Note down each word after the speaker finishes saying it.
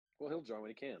Well, he'll join when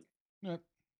he can. Yeah,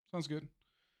 sounds good.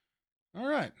 All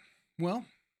right. Well,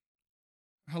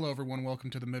 hello everyone. Welcome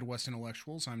to the Midwest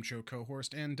Intellectuals. I'm Joe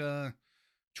Cohorst, and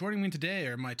joining me today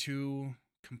are my two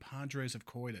compadres of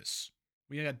coitus.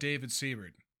 We got David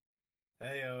Siebert.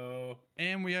 Heyo.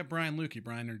 And we have Brian Lukey.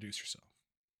 Brian, introduce yourself.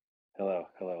 Hello.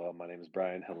 My name is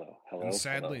Brian. Hello. And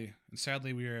sadly,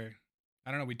 we are.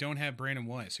 I don't know. We don't have Brandon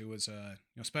Weiss, who was a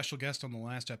special guest on the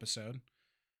last episode.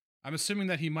 I'm assuming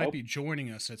that he might be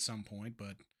joining us at some point,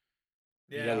 but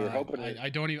yeah, we're hoping. I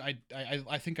don't even.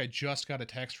 I think I just got a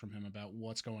text from him about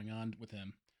what's going on with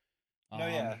him.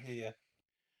 Yeah.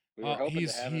 We were hoping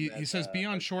he says be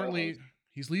on shortly.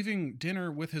 He's leaving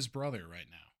dinner with his brother right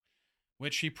now,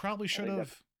 which he probably should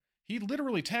have. He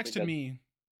literally texted me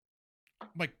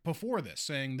like before this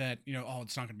saying that, oh,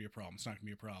 it's not going to be a problem. It's not going to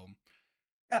be a problem.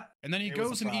 And then he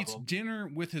goes and eats dinner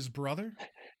with his brother.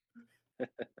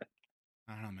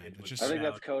 I don't know, man. I think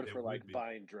that's code for like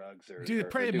buying drugs or. Dude,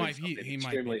 he might be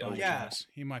buying drugs.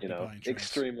 He might be buying drugs.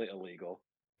 Extremely illegal.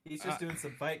 He's just doing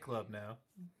some Fight Club now.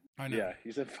 I know. Yeah,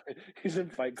 he's in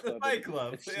Fight Club. Fight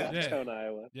Club. Town,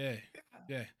 Iowa. Yeah.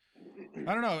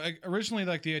 I don't know. Originally,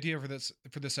 like the idea for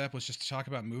this app was just to talk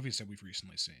about movies that we've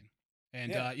recently seen,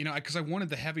 and because I wanted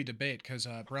the heavy debate because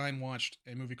Brian watched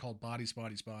a movie called Bodies,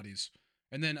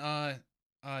 and then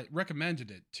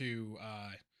recommended it to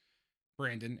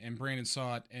Brandon, and Brandon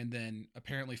saw it, and then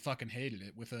apparently fucking hated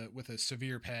it with a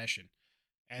severe passion,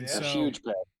 and huge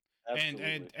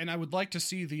passion. And I would like to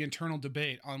see the internal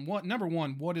debate on number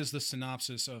one, what is the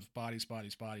synopsis of Bodies,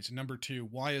 and number two,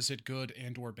 why is it good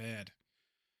and or bad?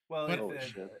 Well,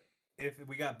 if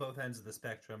we got both ends of the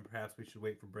spectrum, perhaps we should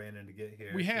wait for Brandon to get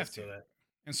here. We have to.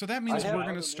 And so that means we're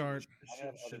going to start. I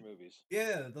have other movies.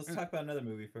 Yeah, let's talk about another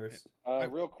movie first.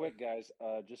 Real quick, guys,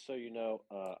 just so you know,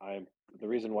 the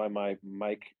reason why my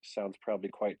mic sounds probably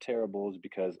quite terrible is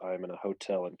because I'm in a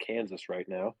hotel in Kansas right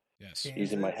now. Yes.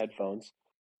 Using my headphones.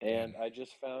 And I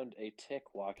just found a tick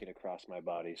walking across my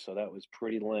body, so that was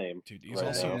pretty lame. Dude,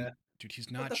 he's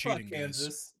not cheating,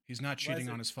 guys. He's not cheating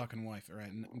on his fucking wife, all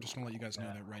right? And I'm just gonna let you guys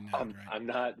know that right now, right? I'm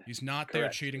not. He's not there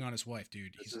cheating on his wife,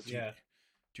 dude.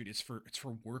 Dude, it's for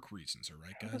work reasons, all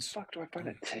right, guys? How the fuck do I find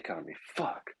a tick on me?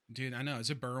 Fuck. Dude, I know. Is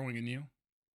it burrowing in you?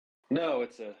 No,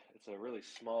 it's a really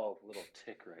small little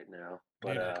tick right now.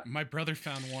 But dude, my brother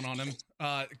found one on him.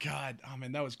 God, oh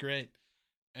man, that was great.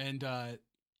 And I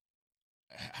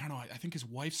don't know. I think his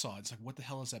wife saw it. It's like, what the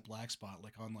hell is that black spot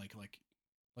like on like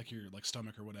your like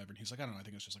stomach or whatever? And he's like, I don't know. I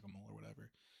think it's just like a mole or whatever.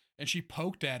 And she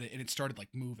poked at it, and it started like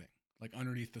moving, like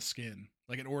underneath the skin,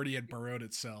 like it already had burrowed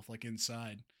itself, like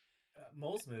inside.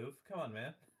 Moles move. Come on,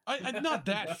 man. I'm not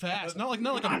that fast. Not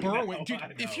like a burrowing. Dude,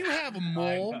 if you have a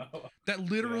mole that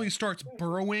literally starts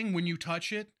burrowing when you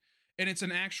touch it, and it's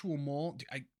an actual mole,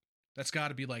 that's got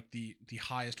to be like the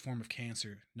highest form of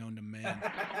cancer known to man.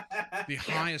 The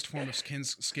highest form of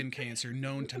skin cancer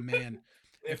known to man.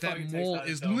 If that mole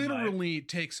literally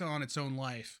takes on its own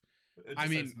life. I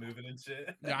mean, moving and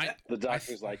shit. The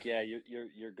doctor's like, yeah,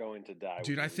 you're going to die.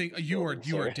 Dude, I think you are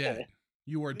dead.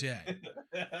 You are dead.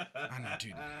 I don't know,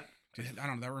 dude. I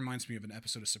don't know. That reminds me of an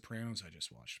episode of Sopranos I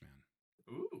just watched, man.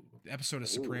 Ooh. The episode of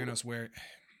Sopranos where,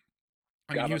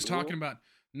 he was talking about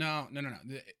no.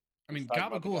 I mean,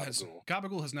 Gabagool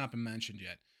has not been mentioned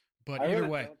yet, but either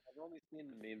way. I've only seen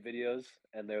the meme videos,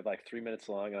 and they're like 3 minutes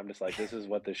long, and I'm just like, this is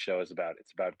what this show is about.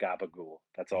 It's about Gabagool.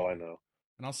 That's all I know.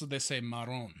 And also they say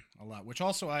marron a lot, which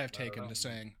also I have taken to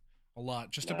saying a lot,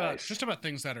 just about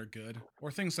things that are good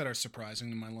or things that are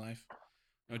surprising in my life.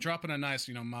 Dropping a nice,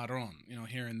 marron,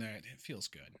 here and there, it feels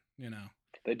good,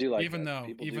 They do like even that.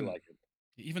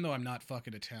 Even though I'm not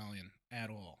fucking Italian at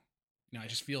all. I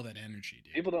just feel that energy,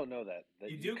 dude. People don't know that.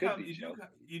 You do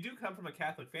come from a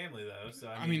Catholic family, though. So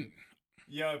I mean,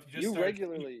 if you just you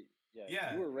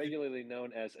were regularly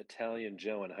known as Italian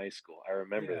Joe in high school. I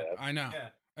remember that. I know. Yeah.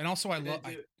 And also,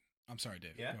 I'm sorry,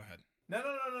 Dave. Yeah? Go ahead. No.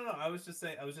 I was just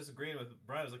agreeing with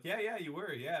Brian. I was like, yeah, you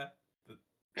were, yeah.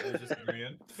 I was just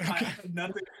agreeing. I had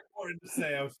nothing important to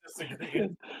say. I was just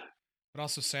agreeing. But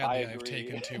also, sadly, I've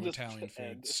taken to Italian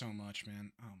food so much,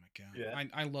 man. Oh my god, yeah.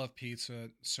 I love pizza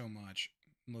so much.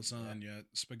 Lasagna,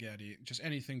 spaghetti, just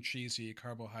anything cheesy,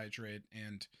 carbohydrate,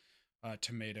 and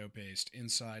tomato based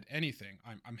inside anything.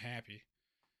 I'm happy.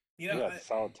 It's a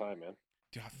solid time, man.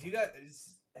 Do you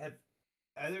guys have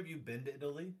either of you been to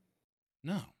Italy?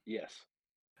 No. Yes.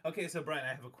 Okay, so Brian, I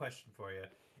have a question for you.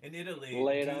 In Italy,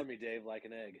 lay it on me, Dave, like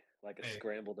an egg, like a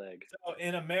scrambled egg. So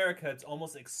in America, it's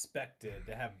almost expected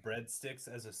to have breadsticks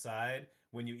as a side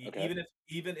when you eat,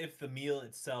 even if the meal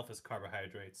itself is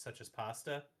carbohydrates, such as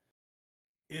pasta.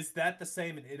 Is that the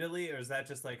same in Italy, or is that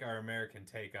just like our American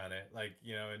take on it? Like,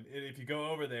 and if you go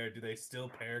over there, do they still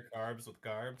pair carbs with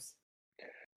carbs?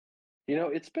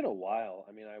 It's been a while.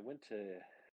 I mean,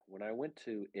 when I went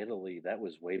to Italy, that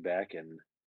was way back in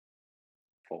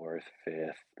fourth,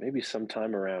 fifth, maybe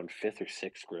sometime around fifth or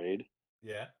sixth grade.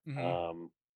 Yeah. Mm-hmm. Um,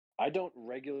 I don't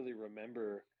regularly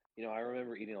remember. I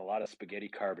remember eating a lot of spaghetti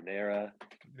carbonara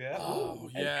Yeah. Oh,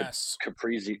 and yes.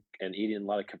 caprese and eating a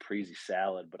lot of caprese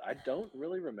salad, but I don't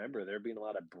really remember there being a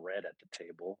lot of bread at the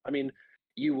table. I mean,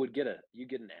 you get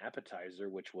an appetizer,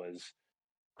 which was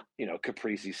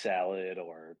caprese salad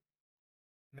or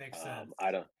Makes sense.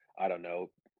 I don't know,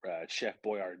 Chef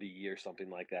Boyardee or something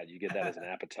like that. You get that as an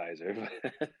appetizer,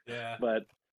 Yeah. but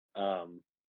um,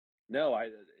 no,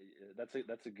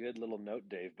 that's a good little note,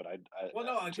 Dave. But Well,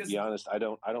 no, to because be honest, I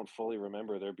don't fully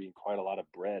remember there being quite a lot of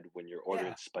bread when you're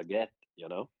ordering yeah. spaghetti. You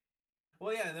know?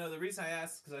 Well, yeah. No, the reason I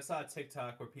asked because I saw a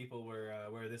TikTok where people were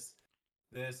where this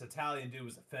Italian dude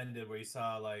was offended where he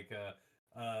saw like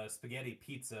spaghetti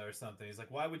pizza or something. He's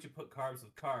like, "Why would you put carbs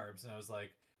with carbs?" And I was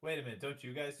like, "Wait a minute, don't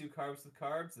you guys do carbs with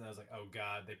carbs?" And I was like, "Oh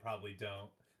God, they probably don't.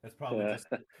 That's probably just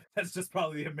that's just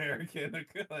probably the American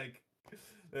like that's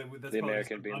The probably just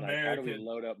American being like, "How do we American."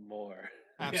 load up more?"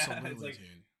 Yeah, it's Absolutely, like dude.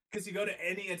 because you go to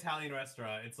any Italian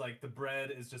restaurant, it's like the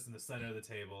bread is just in the center of the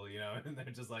table, and they're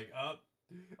just like,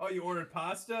 oh, you ordered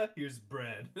pasta? Here's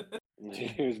bread.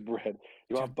 Here's bread.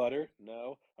 You Dude, want butter?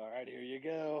 No. All right, here you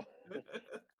go.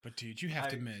 but dude, you have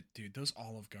to I admit, dude, those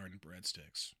Olive Garden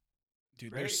breadsticks,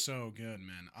 dude, they're great. so good,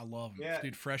 man. I love them, Yeah,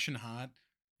 dude. Fresh and hot,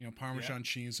 yeah. Parmesan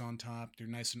cheese on top. They're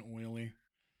nice and oily.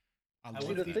 I I See, love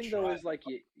wanted the to that thing shit. though try. is like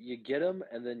you get them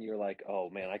and then you're like, oh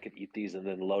man, I could eat these and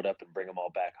then load up and bring them all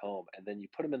back home, and then you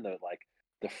put them in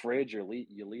the fridge or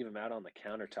you leave them out on the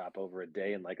countertop over a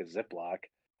day in like a Ziploc,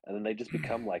 and then they just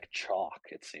become like chalk.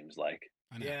 It seems like.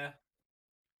 I know. Yeah,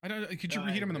 I don't. Could no, you I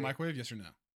reheat them in the agree. microwave? Yes or no?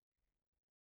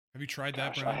 Have you tried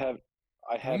that, Gosh, Brian?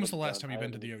 I Like, when was the haven't last done, time I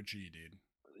you've been to haven't, the OG, dude?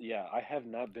 yeah, I have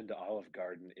not been to Olive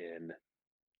Garden in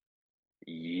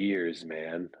years,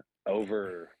 man.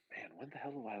 Over, man, when the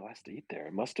hell did I last eat there?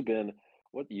 It must have been,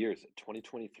 what year is it?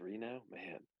 2023 now?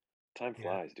 Man, time Yeah,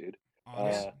 flies, dude. yeah.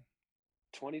 Honest.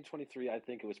 2023, I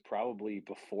think it was probably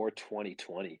before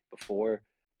 2020, before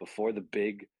the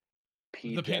big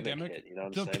The pandemic pandemic. hit. You know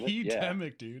what The I'm saying? Yeah,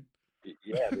 pandemic, dude.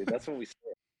 yeah, dude. That's what we say.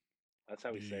 It. That's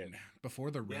how we say it. Dude, before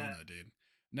the Yeah. Rona, dude.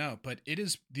 No, but it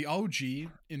is the OG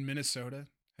in Minnesota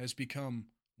has become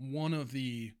one of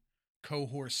the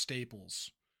cohort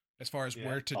staples as far as Yeah.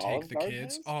 where to take Olive the Garden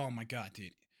kids. has? Oh my god,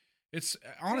 dude. It's See,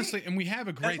 honestly, and we have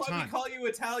a that's great why we time. call you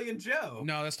Italian Joe.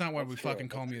 No, that's not why That's we true. fucking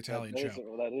call me Italian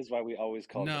Joe. That is why we always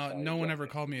call him No, no Italian one Joe. ever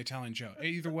called me Italian Joe.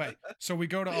 Either way, so we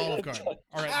go to Olive Garden.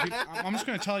 All right, dude, I'm just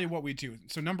going to tell you what we do.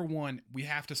 So number one, we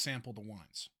have to sample the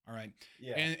wines. All right,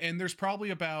 Yeah. and there's probably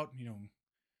about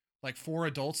like 4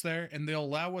 adults there, and they'll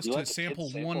allow us You to let the kids sample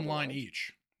sample one the line wine?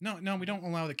 each. No, we don't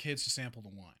allow the kids to sample the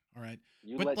wine. All right,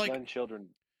 You but let like young children.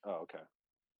 Oh, okay.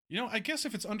 I guess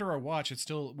if it's under our watch, it's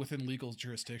still within legal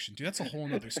jurisdiction. Dude, that's a whole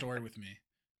nother story with me.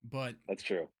 But That's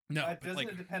true. no, but Doesn't like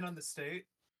it depend on the state?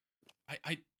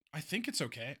 I think it's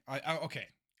okay. Okay.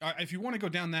 If you want to go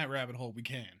down that rabbit hole, we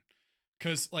can.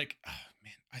 Cause like,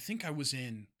 man, I think I was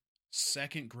in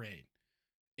second grade,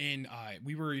 and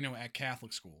we were at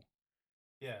Catholic school,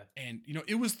 Yeah. and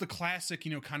it was the classic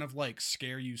kind of like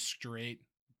scare you straight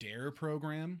dare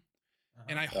program,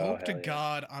 and I Oh, hope to hell yeah.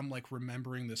 God I'm like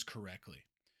remembering this correctly,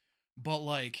 but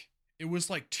like it was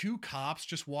like 2 cops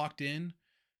just walked in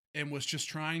and was just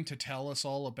trying to tell us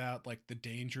all about like the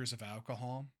dangers of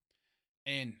alcohol.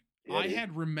 And Yeah, I dude.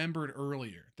 had remembered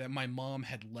earlier that my mom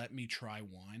had let me try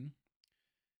wine.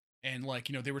 And like,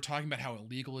 they were talking about how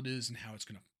illegal it is and how it's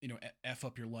going to, F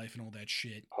up your life and all that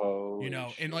shit. Holy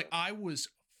And like shit. I was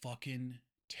fucking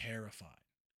terrified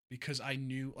because I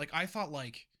knew like I thought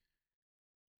like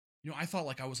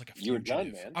I was like a You were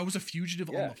fugitive. done, man. I was a fugitive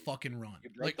on Yeah, the fucking run. You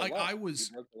broke Like the law. I You was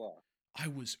broke the law.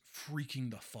 freaking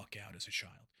the fuck out as a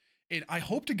child. And I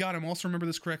hope to God I'm also remember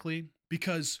this correctly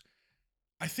because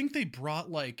I think they brought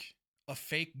like a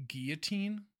fake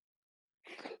guillotine.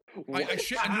 I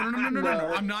shit.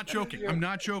 No. I'm not joking. I'm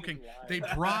not joking. They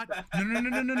brought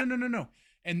no.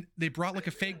 And they brought like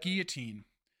a fake guillotine,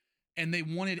 and they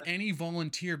wanted any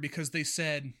volunteer because they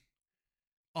said,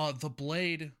 the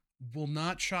blade will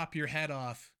not chop your head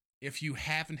off if you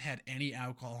haven't had any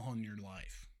alcohol in your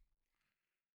life.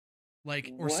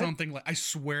 Like, or What? something like, I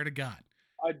swear to God.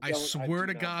 I swear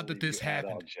to God that this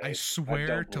happened. I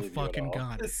swear to fucking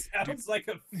God. This sounds like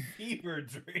a fever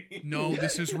dream. No,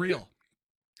 this is real.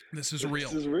 This is real.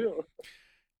 This is real.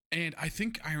 And I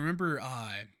think I remember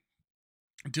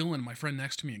Dylan, my friend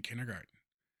next to me in kindergarten.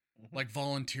 like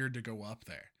volunteered to go up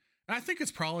there. And I think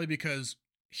it's probably because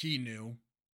he knew.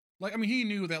 Like, I mean, he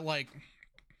knew that, like,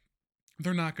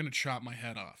 they're not going to chop my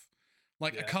head off.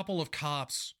 Like, a couple of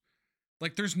cops,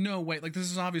 like, there's no way. Like,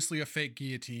 this is obviously a fake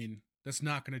guillotine that's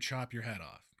not going to chop your head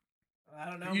off. I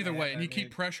don't know. Either way, and you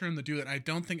keep pressuring to do that. I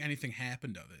don't think anything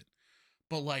happened of it.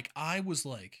 But, like, I was,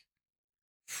 like,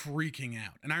 freaking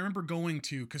out. And I remember going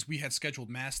to, because we had scheduled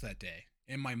mass that day,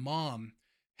 and my mom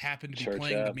happened to be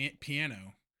playing the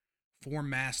piano for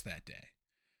mass that day.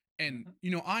 And, you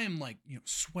know, I am like, you know,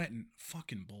 sweating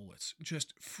fucking bullets,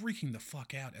 just freaking the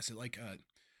fuck out as like an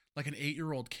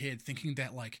 8-year-old kid thinking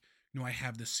that, like, you know, I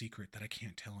have this secret that I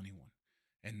can't tell anyone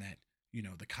and that, you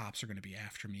know, the cops are going to be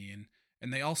after me.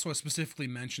 And they also specifically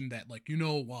mentioned that, like,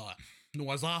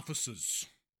 as officers,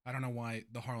 I don't know why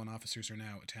the Harlan officers are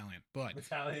now Italian, but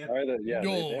Italian. Well,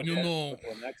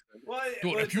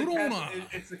 if you don't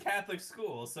it's a Catholic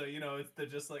school, so, you know, they're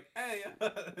just like, hey,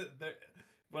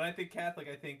 when I think Catholic,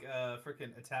 I think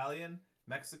freaking Italian,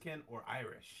 Mexican, or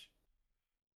Irish.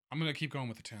 I'm gonna keep going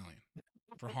with Italian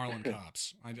for Harlan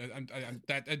cops.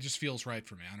 That just feels right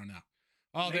for me. I don't know.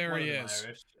 Oh, there he is.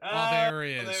 Oh, there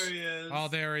he is. There he is. Oh,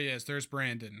 there he is. There's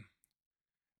Brandon.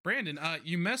 Brandon,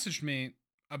 you messaged me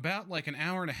about like an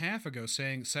hour and a half ago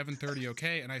saying 7:30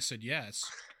 okay, and I said yes.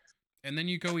 And then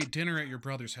you go eat dinner at your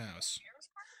brother's house.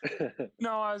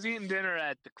 No, I was eating dinner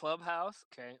at the clubhouse.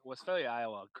 Okay, Westphalia,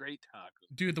 Iowa. Great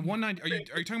tacos. Dude, the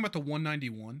 190. Are you talking about the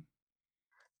 191?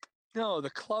 No,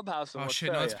 the clubhouse. Oh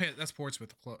shit! No, that's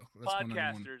Portsmouth. That's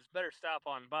Podcasters, better stop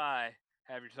on by.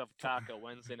 Have yourself a taco.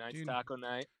 Wednesday night's taco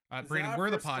night. Brandon,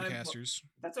 we're the podcasters.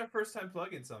 That's our first time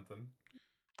plugging something.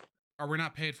 Or we're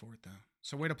not paid for it though.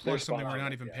 So way to plug something we're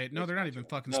not even paid. No, they're not even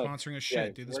fucking sponsoring us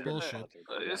shit, dude. This bullshit.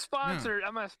 Sponsored.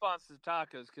 I'm gonna sponsor the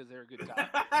tacos because they're good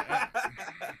tacos.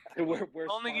 we're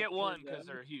only get one because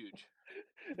they're huge.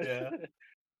 Yeah,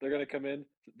 they're gonna come in.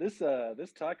 This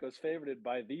taco is favorited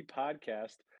by the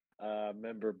podcast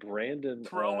member Brandon.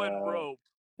 Throwing rope.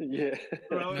 Yeah.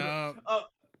 No.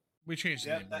 We changed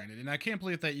the name, Brandon, and I can't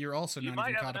believe that you're also not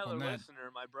even caught up on that.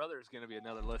 Listener. My brother's gonna be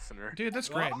another listener. Dude, that's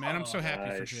great, man. I'm so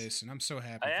happy for Jason. I'm so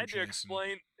happy. I had to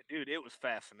explain, dude. It was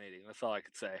fascinating. That's all I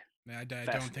could say. I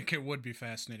don't think it would be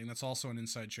fascinating. That's also an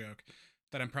inside joke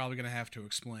that I'm probably gonna have to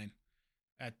explain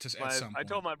at some point. I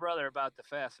told my brother about the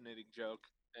fascinating joke,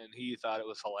 and he thought it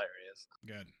was hilarious.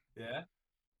 Good. Yeah.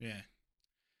 Yeah.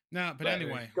 No, but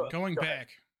anyway, going back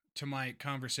to my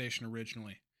conversation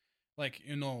originally, like,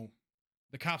 you know,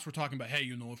 the cops were talking about, hey,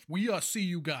 you know, if we see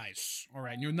you guys, all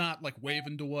right, and you're not like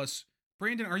waving to us.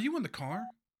 Brandon, are you in the car?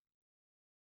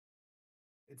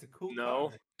 It's a cool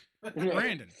car.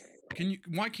 Brandon,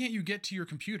 why can't you get to your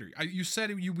computer? You said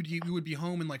you would be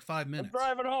home in like 5 minutes. I'm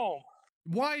driving home.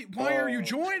 Why are you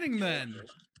joining then?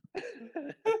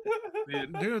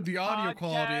 Dude, the audio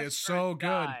quality is so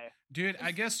good. Dude,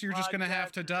 I guess you're just gonna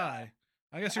have to die.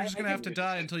 I guess you're just gonna have to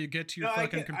die until you get to your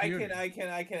fucking computer. I can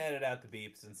edit out the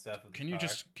beeps and stuff. Can you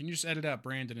just edit out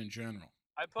Brandon in general?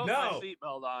 I put my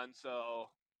seatbelt on, so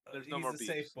there's no more beeps.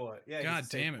 Safe boy. Yeah, God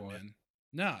damn it, man.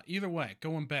 No, either way,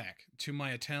 going back to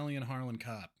my Italian Harlan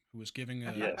cop who was giving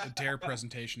a DARE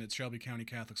presentation at Shelby County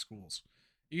Catholic Schools.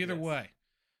 Either way,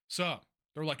 so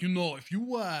they're like, you know, if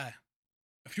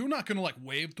you're not gonna like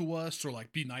wave to us or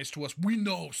like be nice to us, we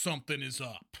know something is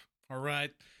up. All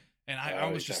right. And I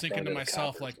was just thinking to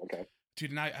myself, like,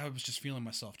 dude, and I was just feeling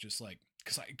myself just like,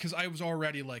 because I was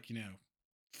already like, you know,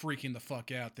 freaking the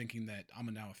fuck out thinking that I'm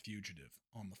now a fugitive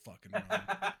on the fucking run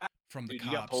from the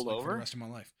cops for the rest of my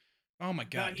life. Oh my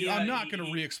God. Dude, I'm not going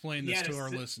to re-explain this to our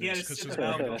listeners because it's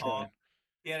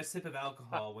He had a sip of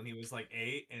alcohol when he was like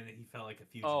 8 and he felt like a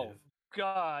fugitive. Oh,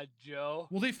 God, Joe.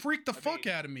 Well, they freaked the fuck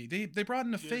out of me. They brought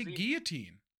in a fake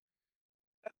guillotine.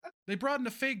 They brought in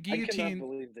a fake guillotine. I cannot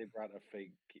believe they brought a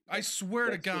fake. I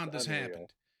swear to God, this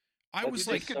happened. I was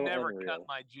like, they could never cut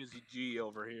my Jizzy G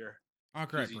over here. Oh,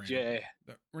 great, Brandon.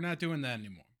 We're not doing that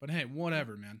anymore. But hey,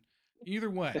 whatever, man. Either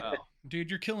way, dude,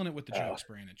 you're killing it with the jokes,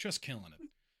 Brandon. Just killing it.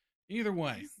 Either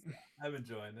way, I'm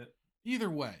enjoying it. Either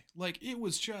way, like it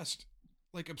was just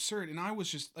like absurd, and I was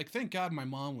just like, thank God my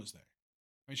mom was there.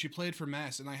 I mean, she played for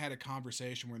mass, and I had a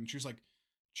conversation with her, and she was like,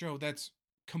 "Joe, that's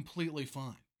completely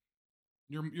fine.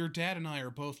 Your dad and I are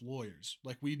both lawyers.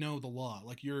 Like, we know the law.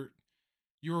 Like, you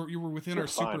were within our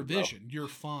supervision. Fine, you're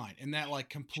fine." And that like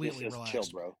completely relaxed. Chill,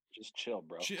 bro. Just chill,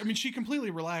 bro. She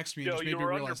completely relaxed me and just made me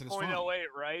realize that it's fine. .08,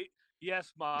 right?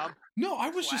 Yes, Mom. No, I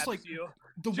was just like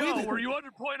were you under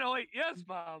 .08? Yes,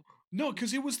 Mom. No,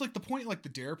 because it was like the point, like the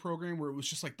DARE program, where it was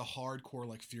just like the hardcore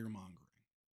like fear mongering.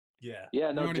 Yeah.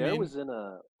 Yeah. No, you know DARE was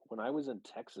when I was in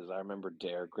Texas. I remember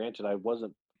DARE. Granted, I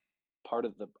wasn't part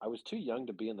of the. I was too young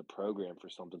to be in the program for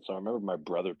something, so I remember my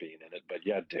brother being in it. But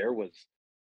yeah, Dare was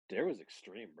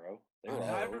extreme, bro. They were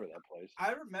all over that place.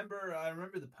 I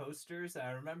remember the posters. And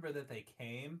I remember that they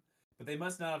came, but they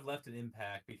must not have left an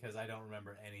impact because I don't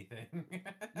remember anything.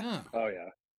 No. Oh yeah,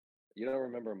 you don't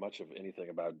remember much of anything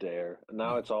about Dare.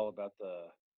 Now it's all about the.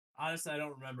 Honestly, I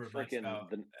don't remember much Frickin' about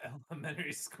the-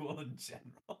 elementary school in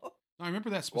general. I remember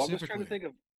that Well, specifically. I'm just trying to think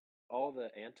of all the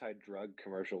anti-drug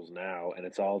commercials now, and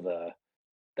it's all the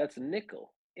that's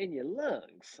nickel in your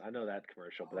lungs. I know that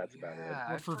commercial, but that's about it.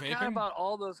 Yeah, What, for I forgot vaping? about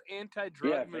all those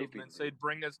anti-drug Yeah, vaping, movements. dude. They'd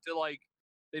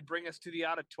bring us to the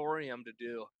auditorium to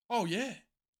do. Oh yeah,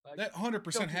 Like, that 100%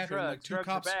 don't do happened. drugs. Like two drugs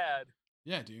cops. are bad.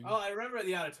 Yeah, dude. Oh, I remember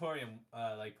the auditorium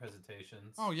like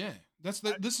presentations. Oh yeah, this is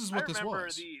what this I remember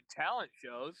was. the talent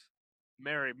shows.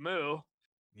 Mary Moo.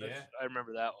 Yeah. I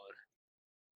remember that one.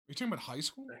 Are you talking about high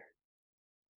school?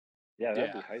 Yeah,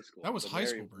 that'd be Yeah. high school. That was The high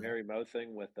school, bro. Mary Mo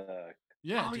thing with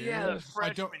Yeah, oh dude. yeah, that was I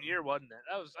freshman don't- year, wasn't it?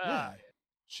 That was Yeah.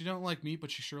 She don't like meat,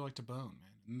 but she sure liked to bone,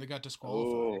 man. And they got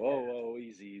disqualified. oh,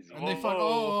 easy. And they Whoa, fuck.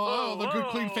 whoa, The Good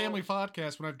Clean whoa. Family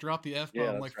podcast when I've dropped the F bomb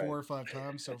Yeah, like that's 4 right. or 5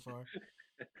 times so far.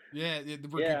 Yeah, we're Yeah, Good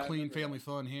I Clean remember Family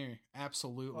fun here.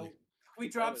 Absolutely. Oh, we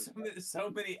dropped was- so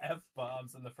many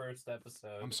F-bombs in the first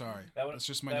episode. I'm sorry. That was- That's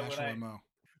just my that when natural I- MO.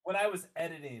 When I was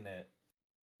editing it,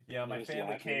 yeah, my was family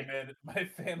laughing. came in. My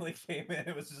family came in.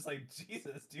 It was just like,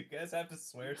 Jesus, do you guys have to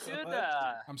swear You so should,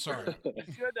 much? I'm sorry.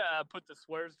 you should put the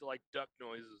swears to like duck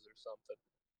noises or something.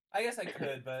 I guess I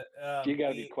could, but You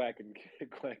gotta be quacking,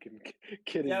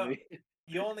 kidding Yeah. me.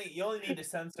 you only need to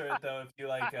censor it though if you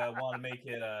like want to make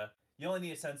it. You only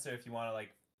need to censor if you want to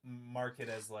like mark it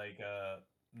as like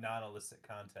non-illicit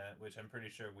content, which I'm pretty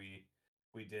sure we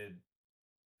did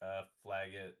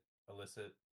flag it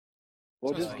illicit.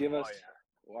 Well, Sounds just like- give Oh, us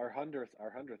yeah. our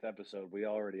 100th episode. We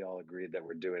already all agreed that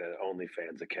we're doing an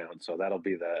OnlyFans account, so that'll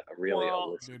be the really Well,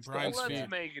 illicit dude, stuff. Brian's Let's feet.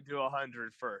 make it to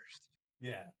 100 first.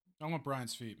 Yeah. I want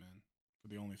Brian's feet, man, for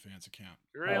the OnlyFans account.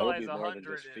 You it'll realize be more than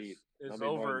 100 just feet. is It'll be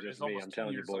more than over. just Is me. almost I'm 2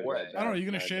 telling you years boys away. right I don't know. now. You're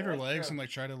gonna I shave your know. legs and like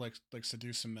try to like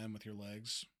seduce some men with your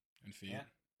legs and feet. Yeah.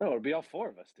 No, it'll be all four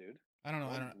of us, dude. I don't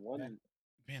know. One.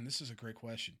 Man, this is a great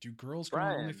question. Do girls go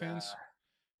on Brian, OnlyFans?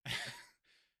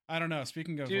 I don't know.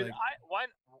 Speaking of dude, like,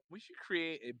 we should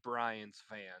create a Brian's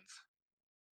fans.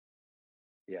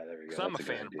 Yeah, there we go. Because I'm a That's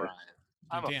good fan of idea. Brian.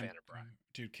 I'm damn, a fan of Brian.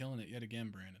 dude, killing it yet again,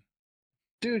 Brandon.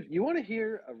 Dude, you want to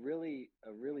hear a really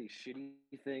shitty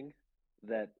thing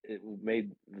that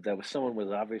someone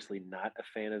was obviously not a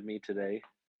fan of me today.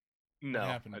 What No,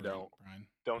 happened, I Brian? don't. Brian?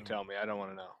 Don't tell me. I don't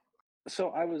want to know.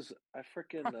 So I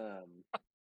freaking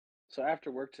so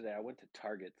after work today, I went to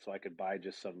Target so I could buy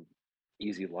just some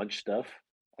easy lunch stuff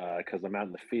because I'm out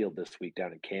in the field this week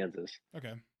down in Kansas,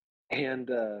 Okay. and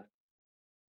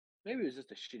maybe it was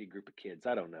just a shitty group of kids.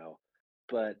 I don't know,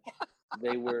 but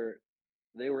they were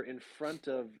in front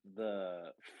of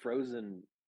the frozen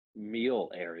meal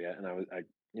area, and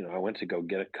I went to go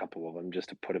get a couple of them just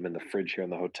to put them in the fridge here in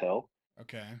the hotel.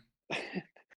 Okay.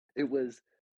 it was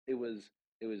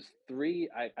three.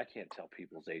 I can't tell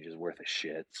people's ages worth of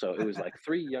shit. So it was like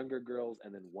three younger girls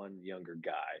and then one younger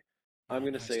guy. I'm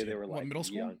gonna Nice, say dude. they were What, like middle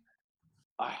school? young.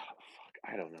 Fuck,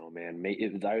 I don't know, man.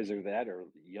 It was either that or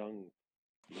young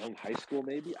high school,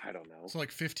 maybe. I don't know. So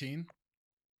like 15.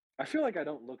 I feel like I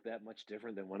don't look that much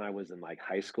different than when I was in like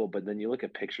high school. But then you look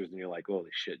at pictures and you're like, holy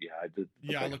shit, yeah, I did.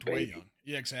 Yeah, I like a looked way baby. young.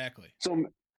 Yeah, exactly. So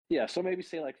yeah, so maybe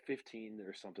say like 15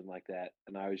 or something like that.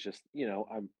 And I was just,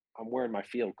 I'm wearing my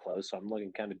field clothes, so I'm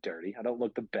looking kind of dirty. I don't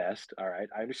look the best. All right,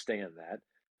 I understand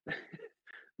that.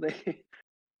 they,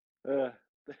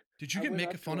 Did you I get went made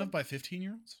up to fun him. of by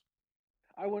 15-year-olds?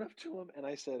 I went up to him and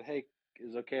I said, "Hey,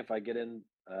 is it okay if I get in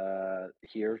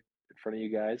here in front of you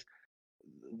guys?"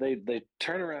 They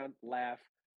turn around, laugh.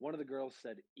 One of the girls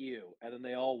said, "Ew," and then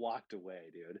they all walked away,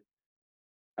 dude.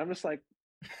 I'm just like,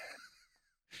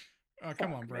 Oh,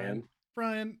 come Fuck, on, Brian. man.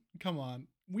 Brian, come on.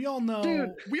 We all know.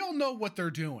 Dude. We all know what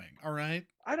they're doing. All right.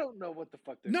 I don't know what the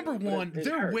fuck they're Number doing, but one, it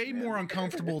they're hurt, way man. more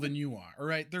uncomfortable than you are. All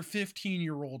right. They're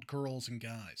 15-year-old girls and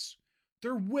guys.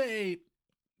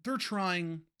 They're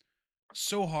trying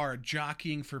so hard,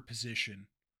 jockeying for position.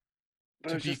 But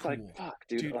to I was be just cool. like, fuck,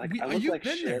 dude. Dude, Like, I look you've like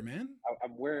been shit. there, man.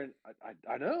 I'm wearing.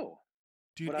 I know.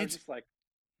 Dude, But I was it's just like,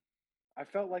 I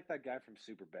felt like that guy from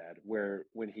Superbad, where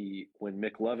when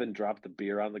McLovin dropped the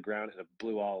beer on the ground and it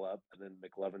blew all up, and then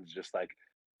McLovin's just like,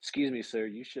 "Excuse me, sir,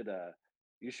 you should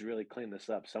really clean this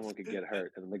up. Someone could get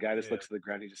hurt." And then the guy just Yeah. looks at the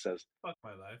ground. He just says, Fuck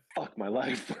my life. "Fuck my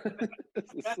life." well,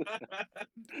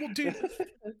 dude.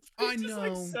 I It's just,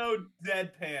 like, know. so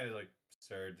deadpan. He's like,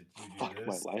 sir, did you do Fuck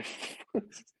my this? life.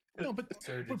 No, but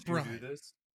Sir, did but you Brian, do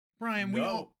this? Brian, we No.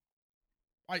 all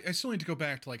I still need to go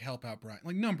back to like help out Brian.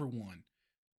 Like number one,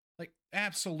 like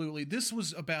absolutely, this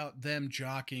was about them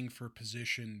jockeying for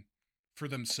position for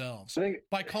themselves I think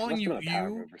by calling must you have been a power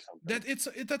you. move or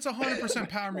something. That's 100%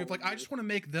 power move. Like I just want to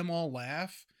make them all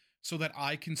laugh so that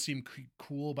I can seem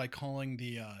cool by calling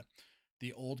the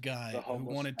old guy The who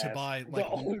homeless wanted to ass- buy the like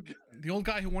old- the old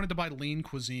guy who wanted to buy lean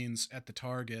cuisines at the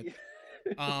Target.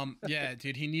 Yeah,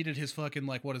 dude, he needed his fucking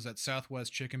like what is that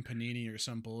Southwest chicken panini or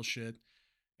some bullshit.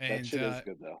 And that shit is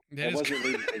good though. that It is wasn't good.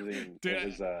 lean cuisine. Dude, It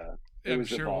was I'm was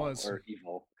sure it Evolve was. or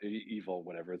evil,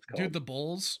 whatever it's called. Dude, the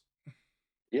Bulls,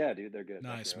 yeah, dude, they're good.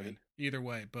 nice Pepperoni. man. Either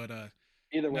way, but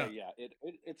Either way, no. yeah,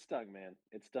 it stung, man.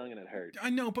 It stung and it hurt. I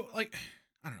know, but like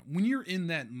I don't know, when you're in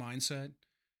that mindset,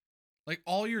 like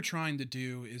all you're trying to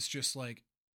do is just like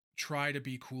try to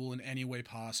be cool in any way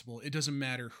possible. It doesn't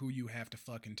matter who you have to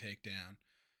fucking take down.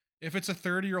 If it's a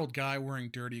 30-year-old guy wearing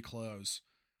dirty clothes,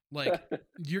 like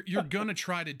you're gonna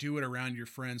try to do it around your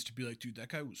friends to be like, dude, that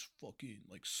guy was fucking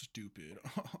like stupid.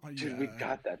 Dude, we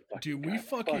got that fucking dude, guy. we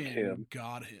Fuck fucking him.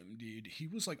 got him, dude. He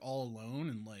was like all alone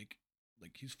and like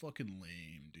he's fucking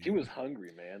lame, dude. He was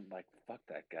hungry, man. Like, fuck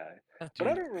that guy. But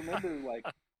I don't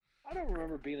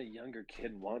remember being a younger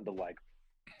kid and wanting to like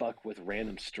fuck with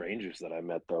random strangers that I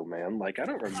met though, man. Like I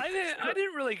don't remember. I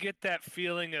didn't really get that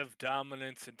feeling of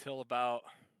dominance until about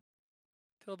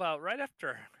right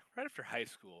after high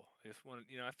school. Just when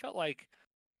I felt like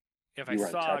if I You were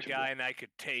saw a untouchable. guy and I could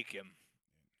take him.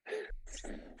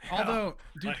 Although,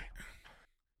 dude, Like-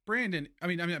 Brandon, I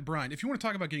mean Brian, if you want to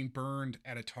talk about getting burned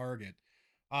at a Target,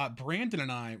 Brandon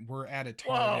and I were at a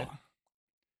Target, Whoa.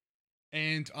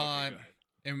 and Okay, go ahead.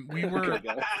 and we were Okay,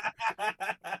 go.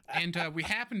 and we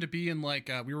happened to be in like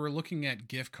we were looking at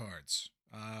gift cards,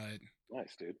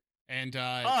 Nice, dude. and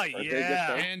Oh Birthday gift yeah.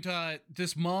 card? and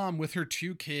this mom with her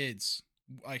two kids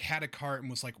like had a cart and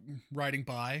was like riding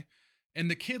by, and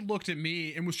the kid looked at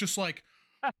me and was just like,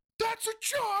 "That's a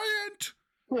giant."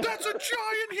 That's a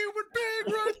giant human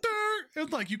being right there.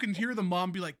 And like you can hear the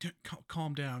mom be like, "Dude,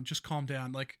 calm down, just calm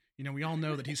down. Like, we all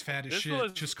know that he's fat as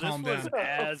shit. Just calm down.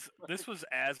 This was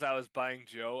as I was buying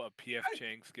Joe a PF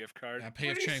Chang's gift card. Yeah, PF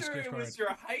Pretty Chang's sure gift it card. was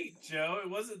your height, Joe. It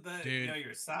wasn't that Dude.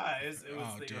 your size. It was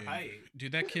Oh, your dude. height.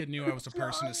 Dude, that kid knew I was a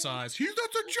person his size. That's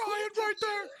a giant right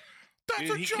there. That's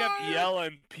Dude, a he giant. kept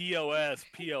yelling POS,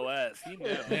 POS. He knew.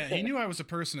 Yeah, he knew I was a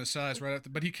person his size right after,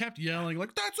 but he kept yelling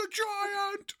like, "That's a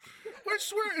giant! I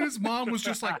swear!" And his mom was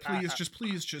just like, "Please,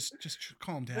 just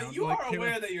calm down." But you Like, are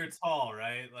aware that you're tall,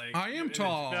 right? Like I am it is-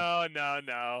 tall.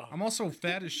 No. I'm also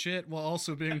fat as shit while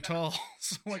also being tall.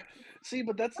 So like, See,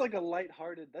 but that's like a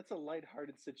lighthearted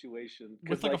situation. 'Cause,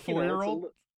 with like a you know, it's 4-year-old.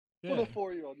 With a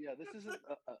 4-year-old, yeah. This isn't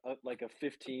like a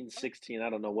 15, 16,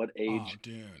 I don't know what age Oh,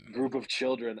 dude. group of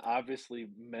children, obviously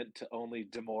meant to only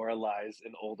demoralize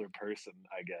an older person,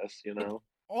 I guess, you know?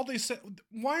 All they said.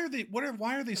 Why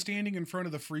are they standing in front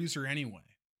of the freezer anyway?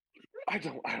 I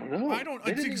don't know. I don't-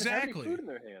 They didn't even have any exactly. food in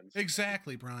their hands.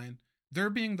 Exactly, Brian.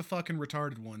 They're being the fucking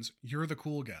retarded ones. You're the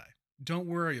cool guy. Don't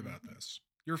worry about this.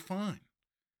 You're fine.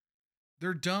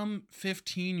 They're dumb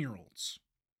 15-year-olds.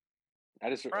 I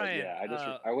just, Brian,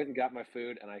 I went and got my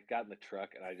food, and I got in the truck,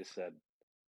 and I just said,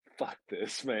 "Fuck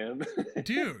this, man."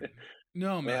 Dude.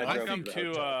 No, Then man. I drove think the to,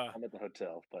 hotel. I'm at the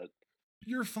hotel, but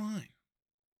you're fine.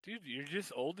 Dude, you're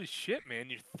just old as shit, man.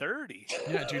 You're 30.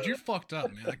 Yeah, dude, you're fucked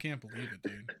up, man. I can't believe it,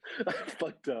 dude. I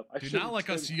fucked up. I Dude, should've not like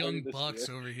us turned young 20 this bucks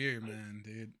year. over here, man,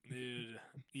 dude. Dude,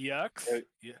 yucks. Hey.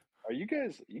 Yeah. Are you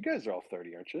guys are all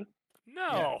 30, aren't you?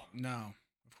 No, No,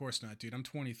 of course not, dude. I'm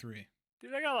 23.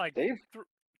 dude, I got like Dave?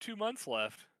 2 months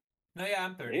left. No, yeah,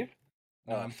 I'm 30. Dave?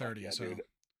 No, Oh, I'm fuck 30, yeah, so dude.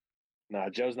 Nah,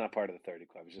 Joe's not part of the 30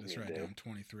 club. It's just that's me right, and dude. Dave.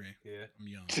 I'm 23. Yeah. I'm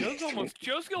young.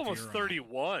 Joe's almost Zero.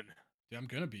 31. Yeah, I'm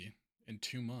gonna be in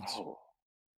 2 months. Oh,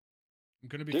 I'm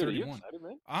gonna be dude, are you 31. excited,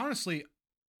 man? Honestly,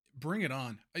 bring it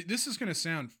on. This is gonna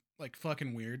sound like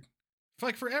fucking weird.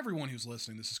 Like for everyone who's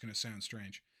listening, this is gonna sound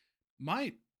strange.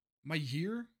 My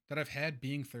year that I've had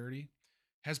being 30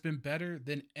 has been better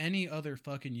than any other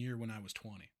fucking year when I was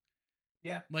 20.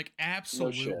 Yeah. Like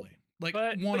absolutely. Like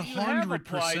But you have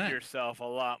applied 100%. yourself a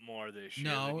lot more this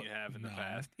year No, than you have in the no,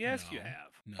 past. Yes, you no,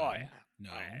 have. no, Oh yeah. No.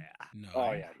 Oh, yeah. No.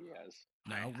 Oh yeah, he has.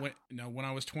 When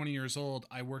I was 20 years old,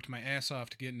 I worked my ass off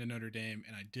to get into Notre Dame,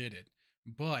 and I did it.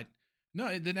 But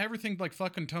no, then everything like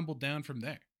fucking tumbled down from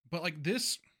there. But like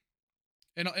this,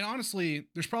 and honestly,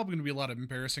 there's probably going to be a lot of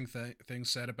embarrassing things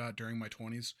said about during my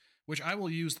 20s, which I will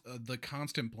use the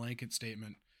constant blanket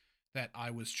statement that I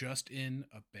was just in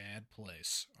a bad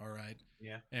place. All right.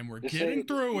 Yeah. And we're Just getting say-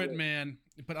 through just it, do it. man.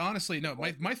 But honestly, no,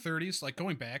 my 30s, like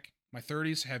going back, my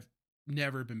 30s have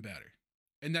never been better.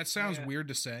 And that sounds Yeah. weird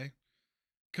to say.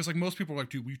 Because like most people are like,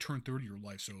 dude, when you turn 30, your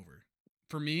life's over.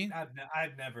 for me,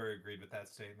 I've never agreed with that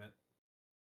statement.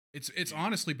 It's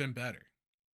honestly been better.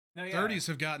 No, yeah. 30s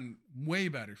have gotten way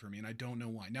better for me, and I don't know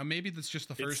why. Now, maybe that's just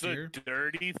the first year. It's the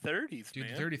dirty 30s, dude,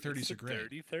 man. The dirty 30s are great.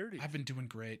 Dirty 30s. I've been doing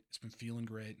great. It's been feeling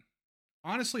great.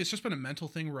 Honestly, it's just been a mental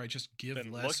thing where I just give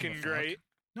been less of a fuck. Great.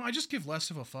 No, I just give less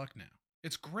of a fuck now.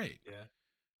 It's great. Yeah.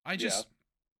 I just,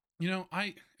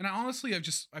 I honestly,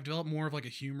 I've developed more of like a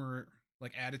humor,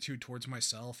 like attitude towards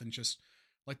myself and just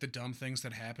like the dumb things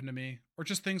that happen to me, or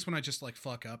just things when I just like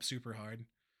fuck up super hard.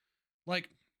 Like,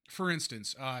 for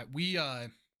instance, we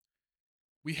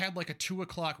had like a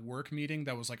 2:00 work meeting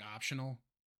that was like optional.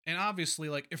 And obviously,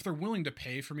 like, if they're willing to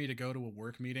pay for me to go to a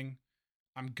work meeting,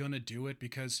 I'm gonna do it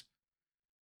because,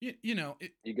 you're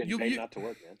getting paid not to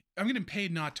work, man. I'm getting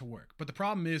paid not to work. But the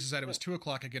problem is that it was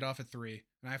 2:00. I get off at 3,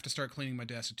 and I have to start cleaning my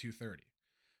desk at 2:30.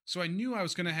 So I knew I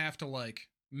was gonna have to like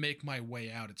make my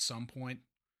way out at some point,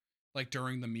 like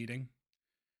during the meeting.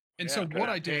 And so what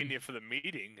I did, paying you for the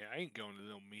meeting, I ain't going to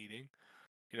no meeting.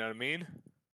 You know what I mean?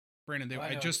 Brandon,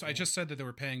 I just said that they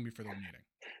were paying me for the meeting.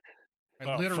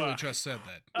 I literally just said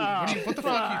that. What the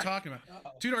fuck are you talking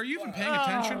about? Dude, are you even paying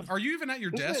attention? Are you even at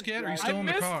your desk yet? Or are you still in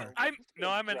the car?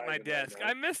 I'm at my desk.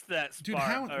 I missed that Dude,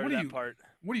 part.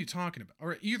 What are you talking about? All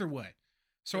right, either way.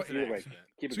 So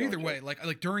Either way,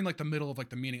 like during like the middle of like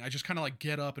the meeting, I just kind of like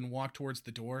get up and walk towards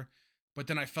the door, but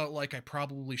then I felt like I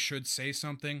probably should say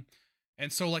something.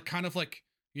 And so like kind of like,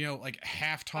 like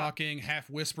half talking, half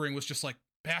whispering was just like,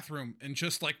 bathroom, and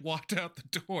just like walked out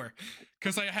the door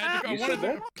because I had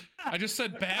to. I just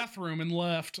said bathroom and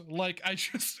left. Like I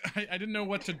didn't know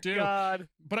what to do. God.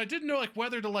 But I didn't know like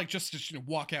whether to like just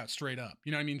walk out straight up.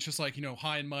 You know what I mean? Just like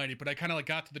high and mighty. But I kind of like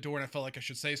got to the door and I felt like I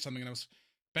should say something, and I was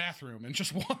bathroom and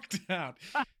just walked out.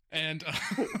 And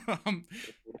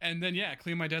and then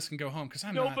clean my desk and go home because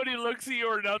nobody looks at you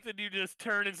or nothing. You just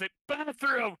turn and say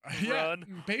bathroom.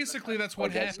 Run. Basically that's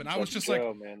what happened. I was just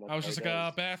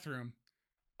bathroom.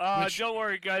 Don't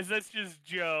worry, guys. That's just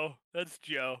Joe. That's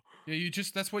Joe. Yeah,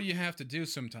 that's what you have to do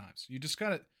sometimes. You just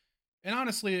gotta. And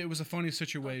honestly, it was a funny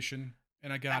situation,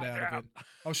 and I got out of it.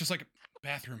 I was just like,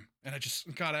 bathroom, and I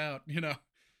just got out.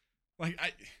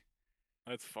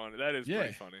 That's funny. That is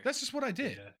pretty funny. That's just what I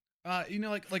did. Yeah.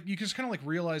 Like you just kind of like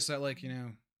realize that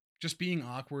just being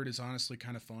awkward is honestly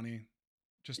kind of funny.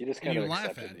 You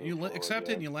laugh at it. You accept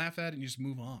it and you laugh at it and you just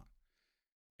move on.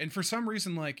 And for some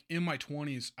reason, like in my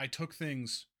 20s, I took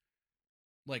things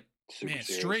like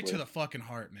straight to the fucking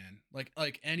heart, man.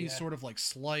 Like any sort of like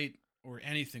slight or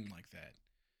anything like that.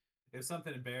 If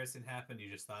something embarrassing happened, you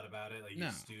just thought about it, like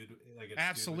you stewed, like it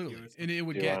absolutely, stewed with you and it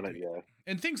would get to me.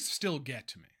 And things still get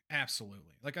to me.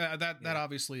 Absolutely, like that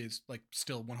obviously is like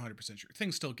still 100% true.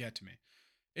 Things still get to me.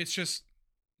 It's just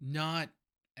not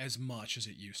as much as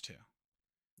it used to.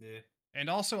 Yeah. And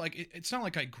also, like, it's not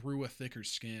like I grew a thicker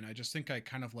skin. I just think I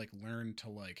kind of, like, learned to,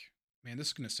 like, man, this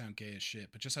is going to sound gay as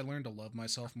shit, but just I learned to love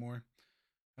myself more.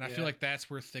 And I feel like that's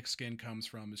where thick skin comes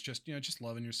from. It's just, just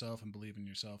loving yourself and believing in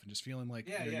yourself and just feeling like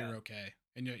you're okay.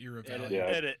 And you're a value.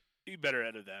 Edit. You better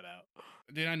edit that out.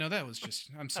 Dude, I know that was just,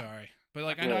 I'm sorry. But,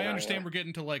 like, I understand we're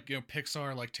getting to, like,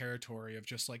 Pixar, like, territory of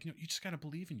just, like, you just got to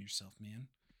believe in yourself, man.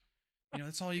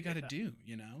 That's all you got to do,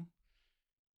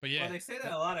 But yeah, well, they say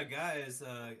that a lot of guys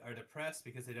are depressed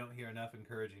because they don't hear enough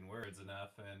encouraging words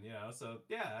enough, and so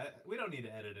we don't need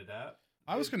to edit it out.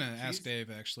 I was going to ask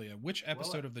Dave actually, which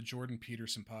episode of the Jordan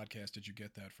Peterson podcast did you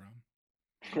get that from?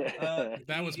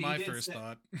 That was my first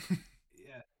thought.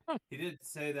 Yeah, he did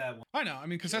say that one. I know. I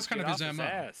mean, because that's kind of his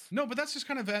MO. No, but that's just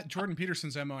kind of Jordan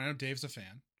Peterson's MO. I know Dave's a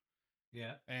fan.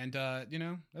 Yeah, and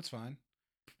that's fine.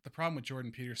 The problem with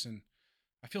Jordan Peterson,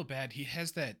 I feel bad. He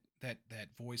has that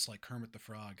voice like Kermit the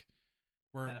Frog,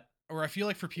 or I feel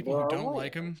like for people who don't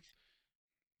like him,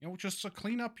 just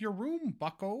clean up your room,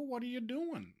 bucko. What are you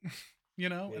doing?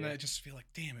 And I just feel like,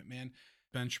 damn it, man.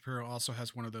 Ben Shapiro also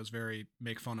has one of those very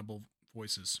make funnable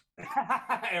voices.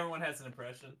 Everyone has an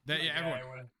impression.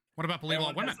 Everyone. What about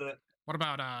Believable Women? What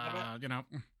about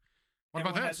what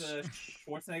about this? Everyone has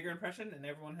a Schwarzenegger impression, and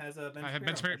everyone has a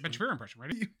Ben Shapiro impression,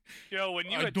 right? When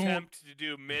you attempt to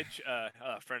do Mitch,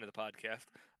 a friend of the podcast,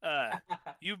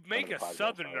 you make a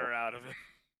Southerner out of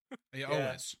it. Yeah,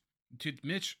 always. Dude,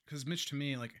 Mitch to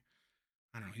me, like,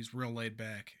 I don't know, he's real laid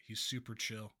back. He's super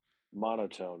chill.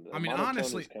 Monotone. I mean,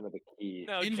 honestly, is kind of the key.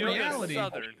 No, in reality,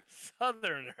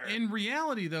 Southerner. In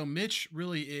reality, though, Mitch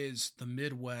really is the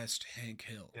Midwest Hank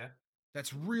Hill. Yeah,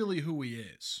 that's really who he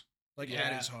is. Like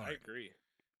at his heart. I agree.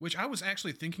 Which I was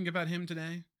actually thinking about him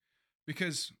today,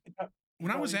 because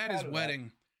when I was at his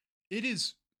wedding, it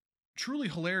is truly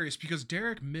hilarious because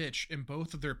Derek, Mitch, and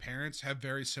both of their parents have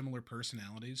very similar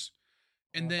personalities,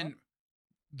 and then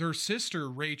their sister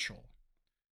Rachel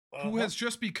who has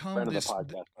just become Friend of the this.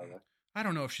 podcast, by the way. I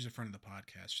don't know if she's a friend of the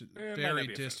podcast. She's Might not very be a friend of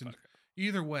the distant. podcast.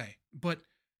 Either way, but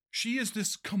she is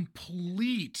this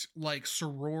complete like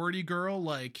sorority girl.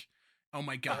 Like, oh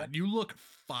my god, you look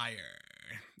fire.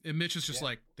 And Mitch is just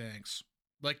like, thanks.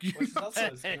 Like you, Which is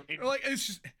also like it's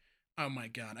just, oh my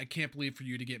god, I can't believe for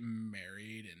you to get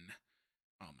married and.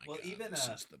 Oh my Well, god, even, this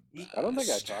is the best. I don't think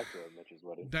I talked to her at Mitch's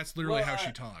wedding. That's literally Well, how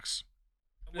she talks.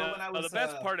 Well, when I was the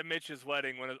best part of Mitch's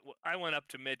wedding, when I went up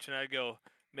to Mitch and I go,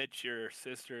 Mitch, your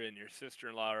sister and your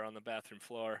sister-in-law are on the bathroom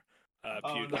floor. Oh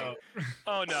puking." no!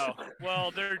 Oh no! Well,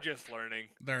 they're just learning.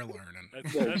 They're learning.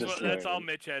 That's all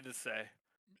Mitch had to say.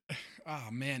 Oh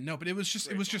man, no, but it was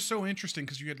just so interesting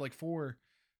because you had like four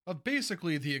of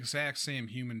basically the exact same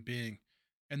human being,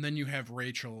 and then you have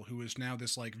Rachel, who is now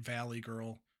this like valley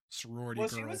girl, sorority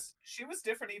girl. She was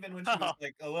different even when she was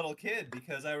like a little kid,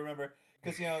 because I remember,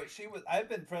 because I've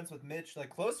been friends with Mitch, like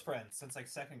close friends, since like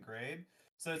second grade.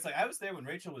 So it's like I was there when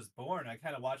Rachel was born. I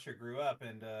kind of watched her grow up,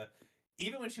 and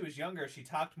even when she was younger, she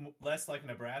talked less like a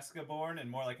Nebraska born and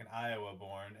more like an Iowa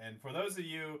born. And for those of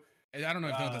you, I don't know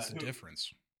if that's the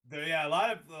difference. Yeah, a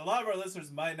lot of our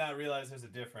listeners might not realize there's a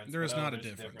difference. There is not a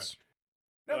difference.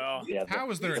 No, Well, how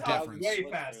is there a difference? Way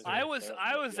faster. I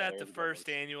was at the first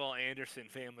annual Anderson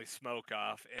family smoke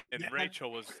off, and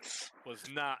Rachel was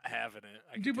not having it.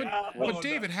 I can Dude, tell you. but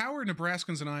David, how are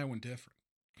Nebraskans and Iowan different?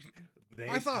 They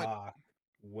talk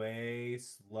way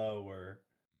slower.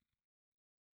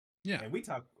 Yeah, and we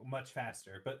talk much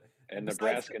faster. But And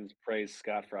Nebraskans praise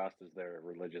Scott Frost as their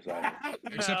religious idol.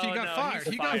 Except he got fired.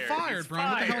 He got fired,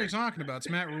 Brian. What the hell are you talking about? It's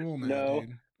Matt Rule, man.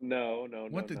 Dude. No.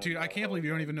 What the dude? I can't believe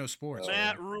you don't even know sports.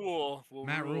 Matt Rule will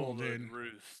rule the dude.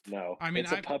 roost. No, I mean,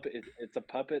 it's a puppet. It's a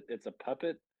puppet. It's a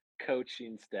puppet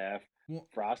coaching staff. Well,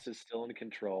 Frost is still in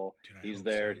control. Dude, he's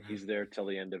there. He's there till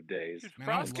the end of days. Dude, Man,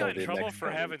 Frost got in love trouble it. for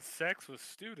having sex with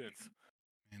students.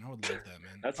 Man, I would love that,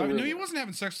 man. That's a no, rumor. he wasn't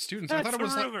having sex with students. That's I thought it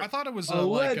was a rumor. I thought it was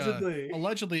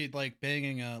allegedly like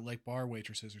banging like bar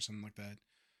waitresses or something like that.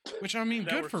 Which I mean,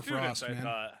 That good were for students, Frost, I man.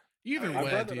 thought. Either I way,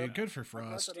 brought that dude, up. good for I brought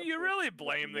Frost. that Do up you with- really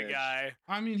blame the Mitch. guy?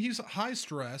 I mean, he's high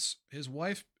stress. His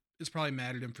wife is probably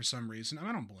mad at him for some reason.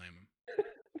 I don't blame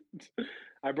him.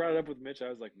 I brought it up with Mitch. I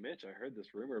was like, Mitch, I heard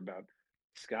this rumor about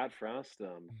Scott Frost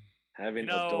having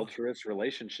adulterous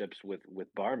relationships with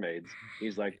barmaids.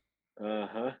 He's like,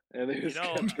 and then he just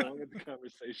kept going with the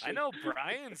conversation. I know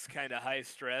Brian's kind of high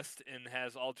stressed and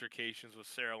has altercations with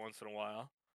Sarah once in a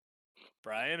while.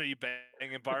 Brian, are you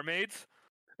banging barmaids?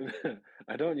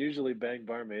 I don't usually bang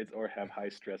barmaids or have high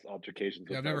stress altercations.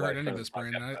 Yeah, with I've my never wife heard any of on this, the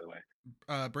podcast, Brandon. by the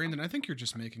way. Brandon, I think you're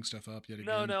just making stuff up yet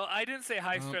again. No, I didn't say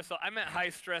high stress. I meant high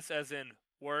stress as in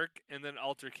work, and then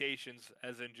altercations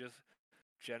as in just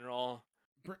general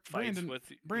fights with.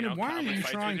 Brandon, why are common you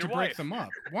fights trying with to your break wife. them up?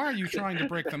 Why are you trying to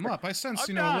break them up? I sense,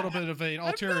 I'm a not. little bit of an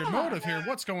ulterior not. motive here.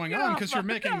 What's going on? Because you're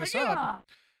making this up.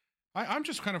 I'm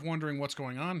just kind of wondering what's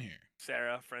going on here.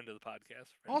 Sarah, friend of the podcast.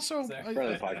 Also, Friend of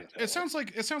the podcast. it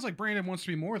sounds like Brandon wants to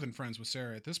be more than friends with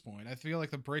Sarah at this point. I feel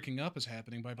like the breaking up is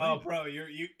happening by Brandon. Oh, bro,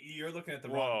 you're looking at the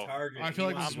wrong target. I feel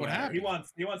like this is what happened. He wants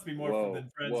to be more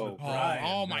than friends with Brian.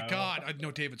 Oh my God!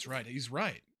 No, David's right. He's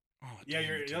right. Oh, yeah,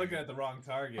 you're looking at the wrong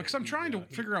target. Because I'm trying to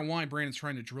figure out why Brandon's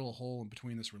trying to drill a hole in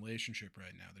between this relationship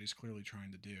right now that he's clearly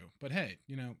trying to do. But hey,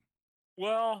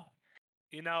 Well,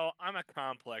 I'm a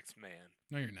complex man.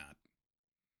 No, you're not.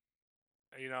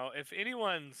 If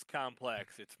anyone's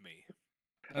complex, it's me.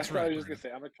 That's I right. was just Brandon. gonna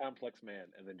say I'm a complex man,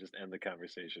 and then just end the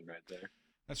conversation right there.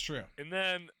 That's true. And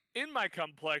then in my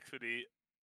complexity,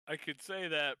 I could say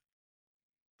that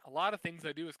a lot of things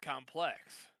I do is complex.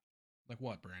 Like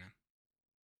what, Brandon?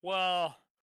 Well,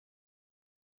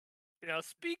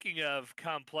 speaking of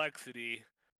complexity,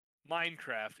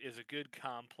 Minecraft is a good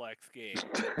complex game.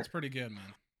 That's pretty good,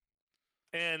 man.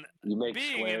 And You make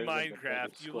being in squares of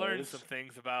Minecraft, you learn squares. some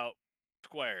things about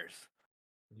squares.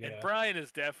 Yeah. And Brian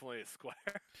is definitely a square.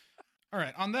 All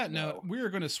right. On that note, No. we are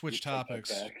going to switch You take that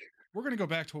topics. back. We're going to go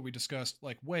back to what we discussed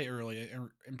like way earlier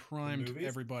and primed movies?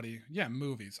 everybody. Yeah,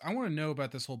 movies. I want to know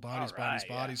about this whole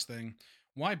bodies thing.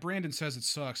 Why Brandon says it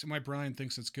sucks and why Brian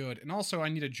thinks it's good. And also I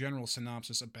need a general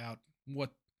synopsis about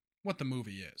what the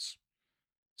movie is.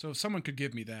 So if someone could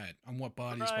give me that on what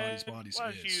bodies Brian, why is.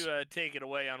 don't you take it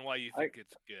away on why you think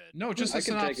it's good? No, just I a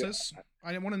can take it. synopsis.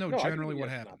 I want to know No, I can generally give you what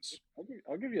a happens. synopsis.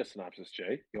 I'll give you a synopsis,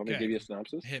 Jay. You want me to Okay. give you a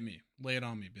synopsis? Hit me. Lay it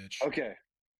on me, bitch. Okay.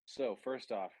 So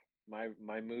first off, my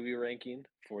movie ranking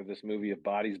for this movie of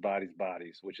Bodies,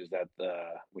 which is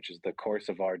the course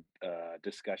of our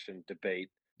discussion, debate,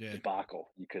 Yeah,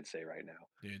 debacle, you could say right now.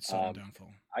 dude, sudden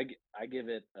downfall. I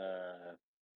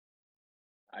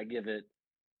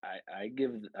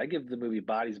give the movie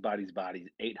Bodies,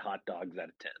 8 hot dogs out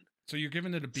of 10. So you're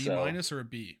giving it a B So- minus or a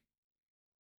B?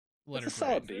 Letter It's a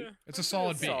solid grade. B. It's a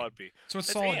solid B. Solid B. So it's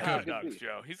That's solid 8 hot good. dogs,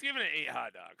 Joe. He's giving it 8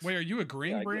 hot dogs. Wait, are you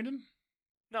agreeing, Yeah, I get- Brandon?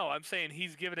 No, I'm saying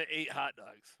he's giving it 8 hot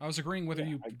dogs. I was agreeing whether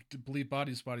Yeah, you believe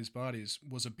bodies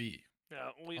was a B.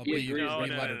 No, we A B- B, no, B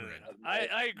no, letter no. grade.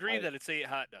 I agree I- that it's 8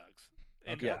 hot dogs.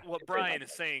 And Okay. what It's 8 Brian hot is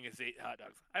dogs. saying is 8 hot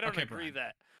dogs. I don't Okay, agree Brian.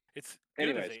 that it's good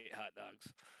as Anyways. 8 hot dogs.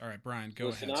 All right, Brian, So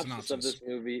go the ahead. synopsis of this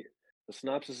movie. The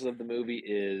synopsis of the movie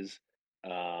is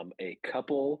a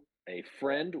couple, a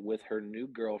friend with her new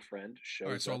girlfriend shows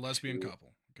All right, so a up lesbian to-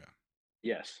 couple. Okay.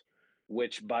 Yes,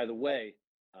 which, by the way,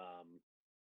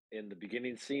 in the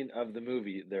beginning scene of the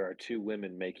movie, there are two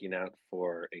women making out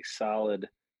for a solid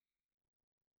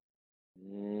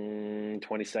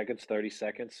 20 seconds, 30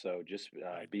 seconds. So just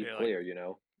I'd be say, like, clear, you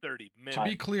know. 30 minutes. To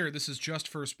be clear, this is just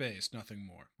first base, nothing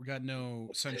more. We got no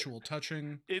sensual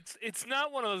touching. It's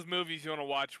not one of those movies you want to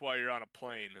watch while you're on a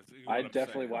plane. is what I I'm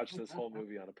definitely saying. watched this whole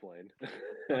movie on a plane.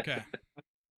 Okay,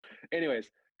 Anyways,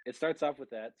 it starts off with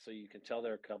that, so you can tell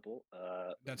they're a couple.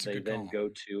 That's a they good then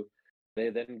call. they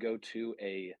then go to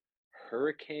a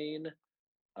hurricane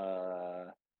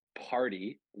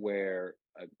party where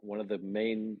one of the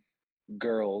main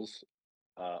girls'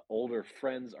 older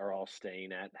friends are all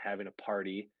staying at, having a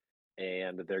party,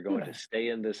 and they're going to stay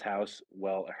in this house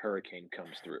while a hurricane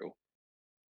comes through.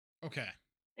 okay.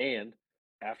 And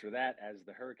after that, as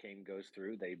the hurricane goes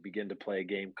through, they begin to play a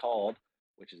game called,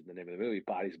 which is the name of the movie,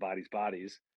 Bodies, Bodies,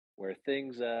 Bodies, where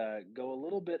things go a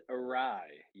little bit awry,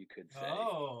 you could say.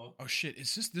 Oh, Oh shit!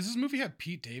 Does this movie have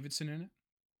Pete Davidson in it?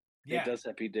 yeah. It does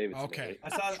have Pete Davidson. Okay.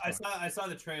 In it. I saw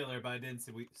the trailer, but I didn't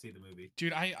see the movie.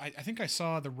 Dude, I think I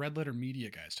saw the Red Letter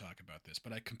Media guys talk about this,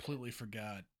 but I completely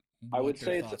forgot I what would their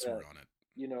say it's thoughts were on it.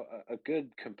 You know, a good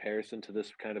comparison to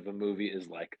this kind of a movie is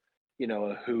like, you know,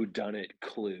 a whodunit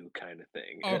Clue kind of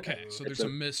thing. Okay, so there's a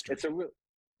mystery. It's a real,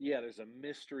 yeah. There's a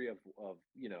mystery of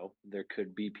you know, there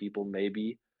could be people,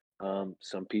 maybe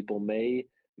some people may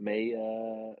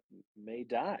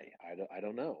die. I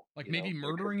don't know. Like you maybe know?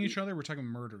 There could murdering be- each other. We're talking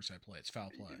murders at play. It's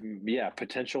foul play. Yeah,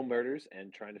 potential murders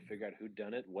and trying to figure out who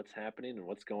done it, what's happening, and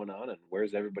what's going on, and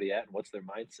where's everybody at, and what's their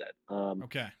mindset.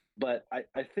 Okay. But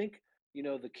I think, you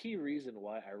know, the key reason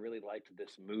why I really liked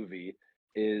this movie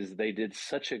is they did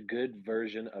such a good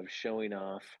version of showing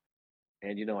off.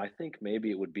 And, you know, I think maybe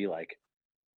it would be like,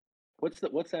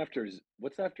 what's after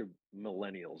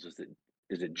millennials?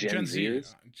 Is it Gen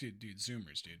Zers? Dude,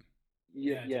 Zoomers, dude.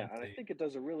 Yeah, Gen and I Z. think it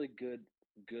does a really good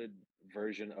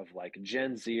version of like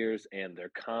Gen Zers and their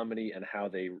comedy and how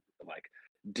they like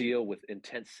deal with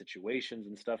intense situations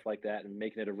and stuff like that, and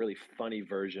making it a really funny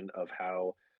version of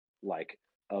how like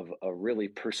of a really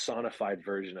personified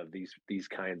version of these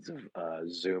kinds of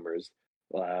Zoomers.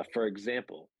 For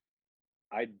example,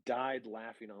 I died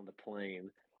laughing on the plane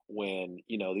when,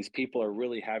 you know, these people are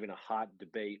really having a hot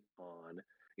debate on,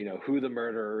 you know, who the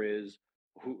murderer is,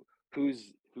 who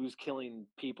who's killing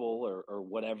people or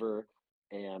whatever.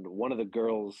 And one of the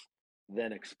girls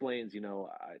then explains, you know,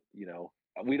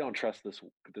 we don't trust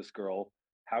this girl.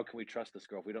 How can we trust this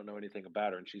girl if we don't know anything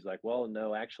about her? And she's like, well,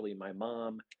 no, actually, my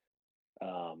mom.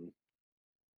 Um,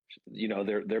 you know,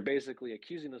 they're basically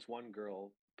accusing this one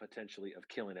girl potentially of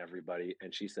killing everybody,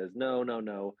 and she says, no, no,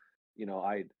 no, you know,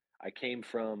 I came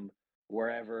from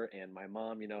wherever, and my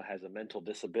mom, you know, has a mental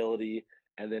disability.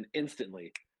 And then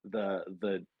instantly the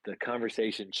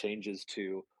conversation changes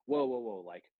to, whoa,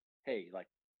 like, hey, like,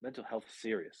 mental health is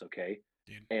serious, okay?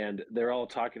 Dude. And they're all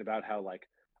talking about how, like,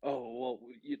 oh,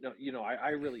 well, I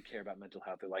really care about mental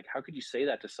health. They're like, how could you say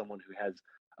that to someone who has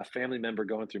a family member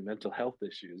going through mental health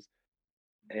issues?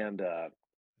 And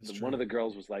one of the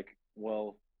girls was like,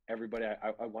 well, everybody,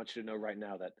 I want you to know right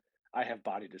now that I have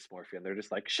body dysmorphia. And they're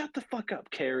just like, shut the fuck up,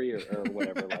 Carrie, or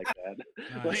whatever like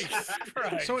that. Nice.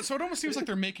 Right. So it almost seems like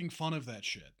they're making fun of that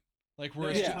shit. Like where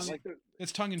it's Yeah, just like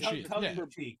it's tongue in cheek. Tongue Yeah. in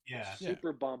cheek, yeah.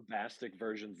 super bombastic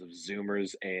versions of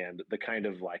Zoomers and the kind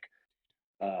of like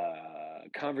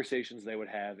conversations they would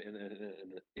have in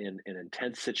an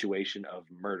intense situation of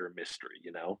murder mystery,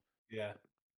 you know? Yeah.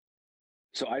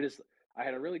 So I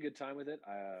had a really good time with it.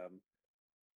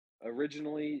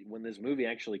 Originally, when this movie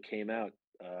actually came out,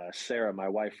 Sarah, my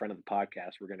wife, friend of the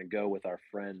podcast, we're going to go with our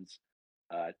friends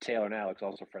Taylor and Alex,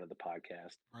 also friend of the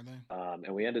podcast. Are they?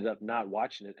 And we ended up not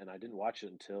watching it, and I didn't watch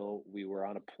it until we were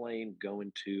on a plane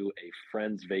going to a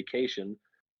friend's vacation.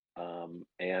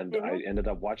 And I ended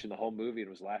up watching the whole movie and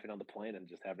was laughing on the plane and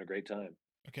just having a great time.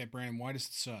 Okay, Brandon, why does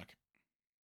it suck?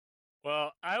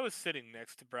 Well, I was sitting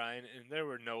next to Brian, and there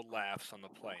were no laughs on the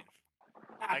plane.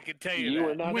 I can tell you, You that.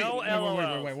 were not- Wait,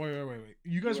 no wait.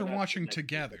 You guys were are not watching sitting next to me,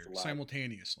 together that's a lie.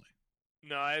 simultaneously.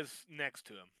 No, I was next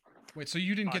to him. Wait, so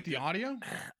you didn't get the audio?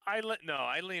 I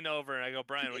lean over and I go,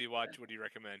 Brian, what do you watch? What do you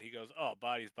recommend? He goes, oh,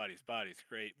 Bodies.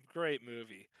 Great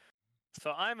movie.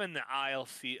 So I'm in the aisle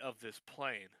seat of this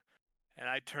plane, and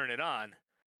I turn it on,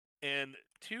 and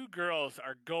two girls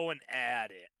are going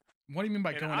at it. What do you mean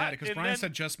by going at it? Because Brian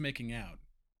said just making out.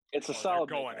 It's a solid.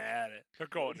 They're going at it. They're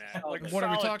going at it. Like what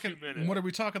are we talking? 2 minutes. What are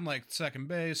we talking? Like second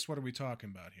base? What are we talking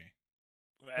about here?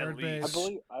 At least.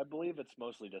 I believe it's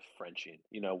mostly just Frenching.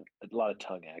 You know, a lot of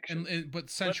tongue action, but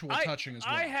sensual touching as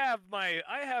well. I have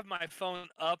my phone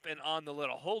up and on the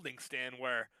little holding stand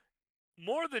where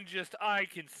more than just I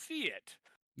can see it.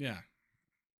 Yeah.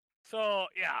 So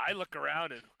yeah, I look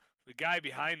around and the guy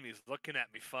behind me is looking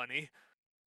at me funny.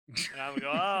 And I'm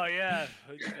going, oh yeah,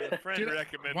 a friend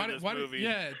recommended this movie.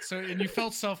 Yeah. So and you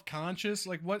felt self-conscious,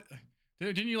 like what?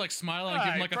 Didn't you like smile and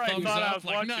give him like a thumbs up? I was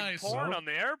like nice. Porn on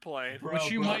the airplane, which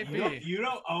you might be. You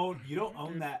don't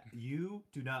own that. You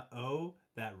do not owe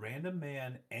that random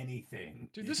man anything.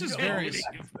 Dude, this is very.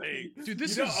 Dude,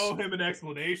 this you don't owe him an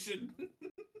explanation.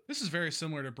 This is very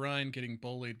similar to Brian getting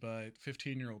bullied by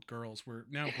 15-year-old girls, where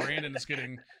now Brandon is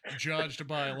getting judged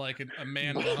by like a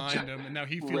man behind him, and now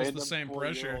he feels the same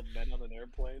pressure. Men on an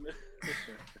airplane.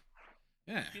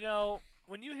 Yeah. You know,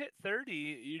 when you hit 30,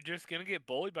 you're just gonna get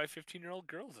bullied by 15-year-old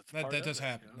girls. That does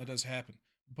happen. You know? That does happen.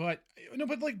 But no,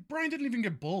 but like Brian didn't even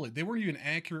get bullied. They weren't even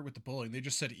accurate with the bullying. They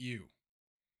just said you.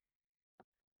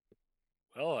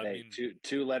 Well, I mean,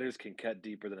 two letters can cut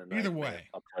deeper than a knife. Either way,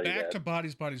 back to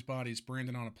bodies.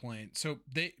 Brandon on a plane. So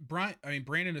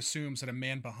Brandon assumes that a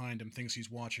man behind him thinks he's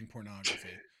watching pornography,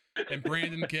 and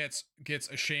Brandon gets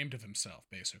ashamed of himself,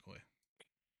 basically.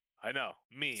 I know,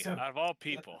 me out of all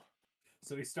people.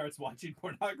 So he starts watching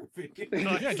pornography.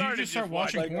 Yeah, you just start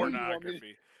watching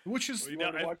pornography. Which is you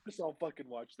want to watch this? I'll fucking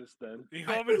watch this then. You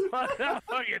want me to watch?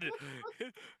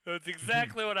 That's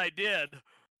exactly what I did.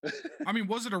 I mean,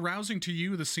 was it arousing to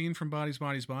you, the scene from Bodies?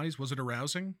 Was it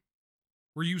arousing?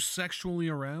 Were you sexually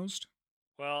aroused?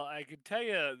 Well, I can tell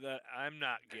you that I'm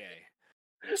not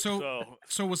gay. So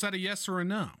was that a yes or a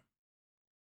no?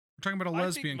 We're talking about a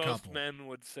lesbian couple. Most men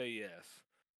would say yes.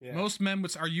 Yeah. Most men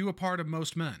would. Are you a part of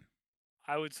most men?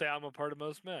 I would say I'm a part of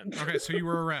most men. Okay, so you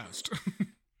were aroused.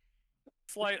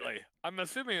 Slightly. I'm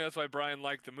assuming that's why Brian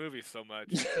liked the movie so much.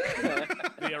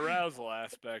 The arousal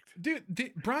aspect. Dude,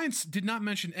 Brian did not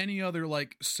mention any other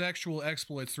like sexual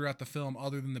exploits throughout the film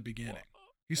other than the beginning.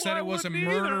 He said it was a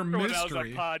murder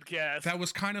mystery that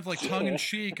was kind of like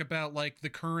tongue-in-cheek about like the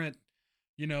current,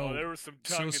 there was some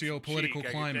socio-political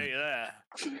climate. I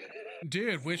can tell you that.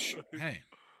 Dude, which, hey,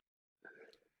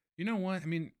 you know what? I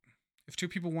mean, if two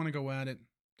people want to go at it,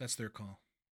 that's their call.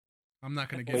 I'm not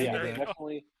going to get into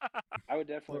that. I would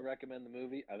definitely recommend the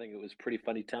movie. I think it was a pretty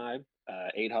funny time.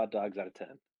 8 hot dogs out of 10.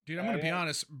 Dude, I'm going to be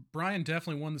honest. Brian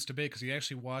definitely won this debate because he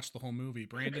actually watched the whole movie.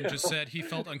 Brandon just said he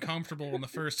felt uncomfortable in the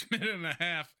first minute and a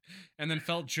half and then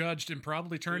felt judged and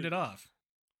probably turned it off.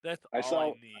 That's all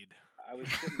I need. I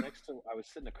was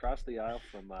sitting across the aisle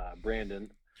from Brandon,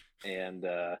 and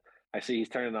I see he's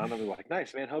turning on. I'm like,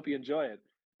 nice, man. Hope you enjoy it.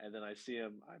 And then I see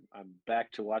him. I'm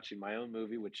back to watching my own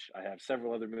movie, which I have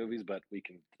several other movies, but we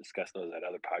can discuss those at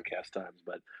other podcast times.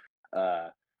 But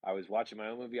I was watching my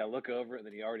own movie. I look over, and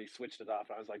then he already switched it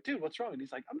off. And I was like, "Dude, what's wrong?" And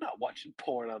he's like, "I'm not watching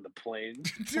porn on the plane."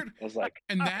 Dude, I was like,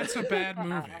 "And that's a bad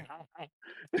movie."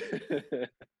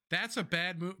 That's a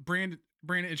bad movie, Brandon.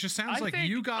 It just sounds like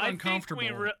you got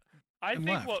uncomfortable. I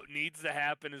think what needs to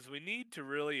happen is we need to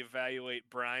really evaluate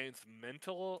Brian's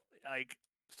mental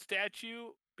statue.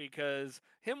 Because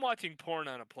him watching porn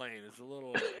on a plane is a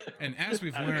little... And as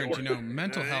we've learned,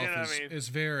 mental health is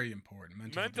very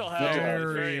important. Mental health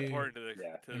is very important to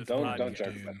this podcast. Don't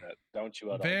joke about that. Don't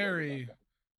you out very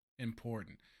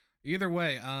important. Either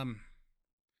way,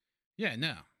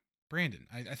 Brandon,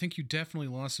 I think you definitely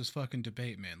lost this fucking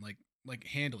debate, man. Like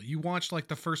handle it. You watched like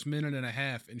the first minute and a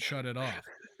half and shut it off.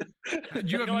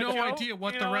 You have no idea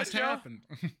what the rest happened.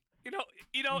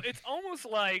 It's almost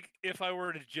like if I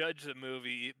were to judge the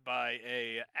movie by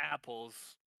a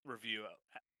Apple's review.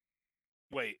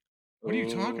 Wait. What are you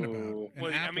talking about?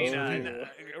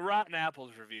 Rotten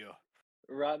Apples review.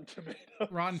 Rotten Tomatoes.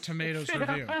 Rotten Tomatoes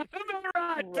review.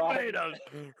 Rotten Tomatoes.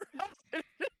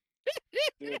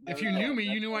 Dude, if you knew me,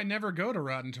 you knew I never go to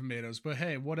Rotten Tomatoes. But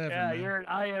hey, whatever. Yeah, man. You're an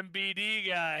IMBD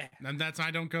guy. And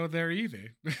I don't go there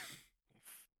either.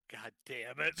 God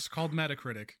damn it! It's called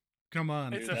Metacritic. Come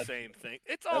on. It's the same thing.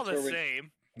 It's all the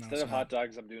same. Instead of hot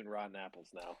dogs, I'm doing rotten apples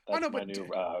now. That's my new,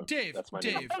 Dave,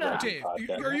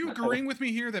 are you agreeing with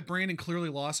me here that Brandon clearly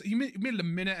lost? He made it a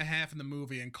minute and a half in the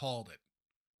movie and called it.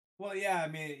 Well, yeah, I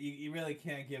mean, you really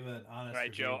can't give an honest Right,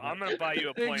 review. Joe. but- I'm gonna buy you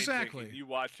a plane Exactly. ticket. You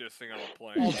watch this thing on a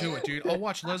plane. I'll do it, dude. I'll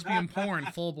watch lesbian porn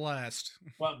full blast.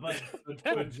 But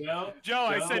Joe, Joe,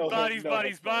 I said No, bodies, no,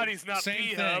 bodies, no. bodies, not Same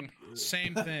P-Hub. thing.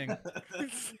 Same thing.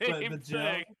 Same but Joe,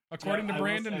 thing. According Joe, to I will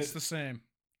Brandon, say- it's the same.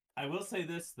 I will say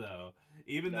this though,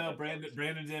 even No, though that's Brandon obvious.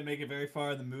 Brandon didn't make it very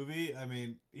far in the movie, I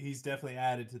mean, he's definitely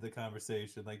added to the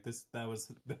conversation. Like that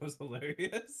was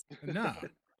hilarious. No.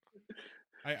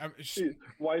 I just, See,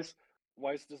 Weiss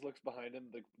just looks behind him.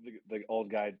 The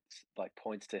old guy like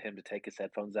points to him to take his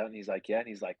headphones out, and he's like, "Yeah," and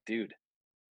he's like, "Dude,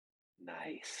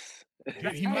 nice."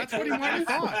 that's what he might have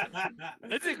thought.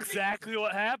 That's exactly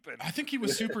what happened. I think he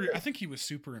was super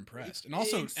impressed. And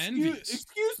also envious.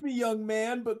 Excuse me, young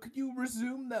man, but could you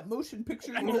resume that motion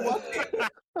picture you were watching?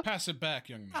 Pass it back,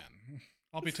 young man.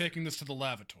 I'll be taking this to the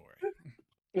lavatory.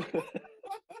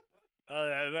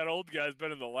 That old guy's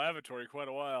been in the lavatory quite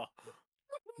a while.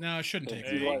 No, it shouldn't take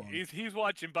Hey, that long. He's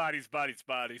watching bodies, bodies,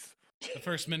 bodies. The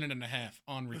first minute and a half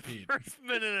on repeat. First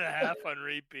minute and a half on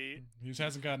repeat. He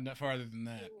hasn't gotten that farther than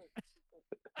that.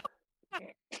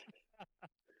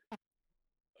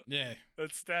 Yeah,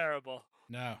 That's terrible.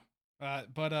 no.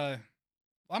 But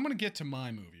I'm gonna get to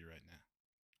my movie right now.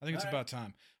 I think it's All right. about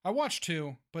time. I watched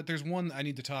two, but there's one I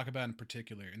need to talk about in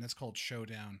particular, and that's called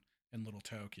Showdown in Little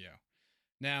Tokyo.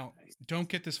 Now, Nice. don't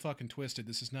get this fucking twisted.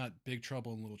 This is not Big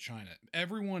Trouble in Little China.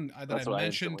 Everyone that That's I what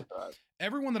mentioned, instantly thought.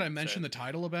 everyone that I mentioned the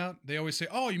title about, they always say,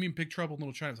 "Oh, you mean Big Trouble in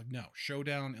Little China?" It's like, no,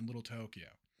 Showdown in Little Tokyo.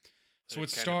 So it Kind of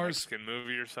stars. Mexican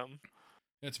movie or something.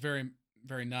 It's very,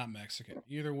 very not Mexican.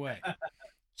 Either way.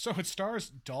 So it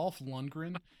stars Dolph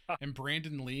Lundgren and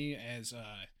Brandon Lee as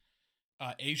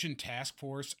Asian Task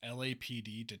Force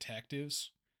LAPD detectives.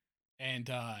 And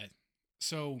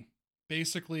so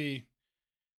basically,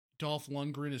 Dolph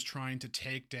Lundgren is trying to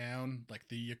take down like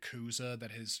the Yakuza that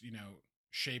has,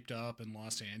 shaped up in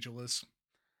Los Angeles.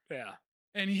 Yeah.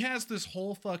 And he has this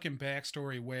whole fucking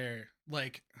backstory where,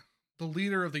 like, the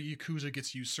leader of the Yakuza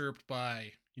gets usurped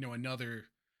by, another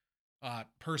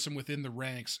person within the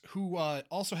ranks who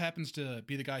also happens to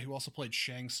be the guy who also played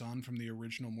Shang Tsung from the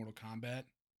original Mortal Kombat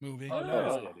movie. Oh,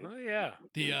 no. Oh, yeah,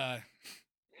 dude. Oh, yeah.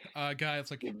 The guy that's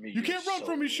like, Give me you your can't run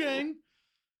from me, soul." Shang.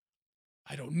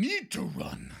 I don't need to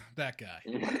run. That guy.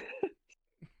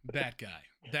 That guy.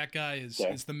 That guy is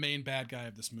Yeah. is the main bad guy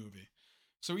of this movie.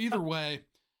 So either way,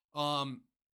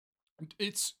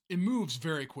 it moves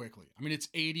very quickly. I mean, it's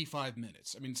 85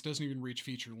 minutes. I mean, it doesn't even reach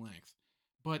feature length.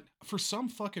 But for some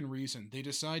fucking reason, they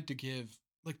decide to give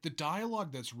like the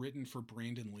dialogue that's written for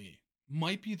Brandon Lee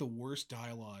might be the worst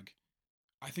dialogue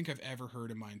I think I've ever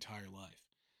heard in my entire life.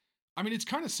 I mean, it's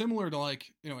kind of similar to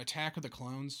like, Attack of the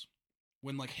Clones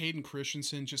when like Hayden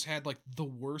Christensen just had like the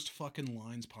worst fucking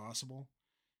lines possible.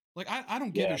 Like I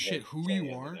don't give Yeah, a shit the who singing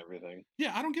you and are. everything.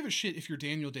 Yeah, I don't give a shit if you're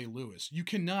Daniel Day-Lewis. You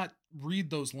cannot read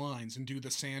those lines and do the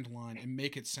sand line and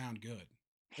make it sound good.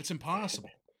 It's impossible.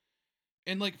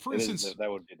 And like, for instance,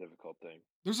 That would be a difficult thing.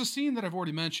 there's a scene that I've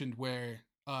already mentioned where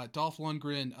Dolph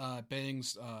Lundgren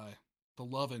bangs the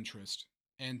love interest,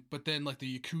 but then like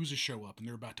the Yakuza show up and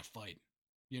they're about to fight,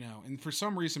 and for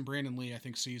some reason Brandon Lee I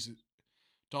think sees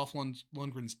Dolph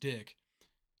Lundgren's dick,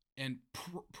 and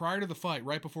prior to the fight,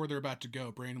 right before they're about to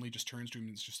go, Brandon Lee just turns to him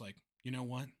and is just like, you know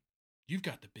what? You've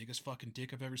got the biggest fucking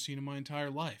dick I've ever seen in my entire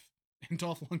life. And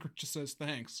Dolph Lundgren just says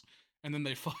thanks, and then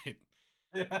they fight.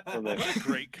 So What a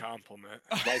great compliment.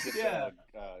 Like it's Yeah.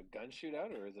 a gun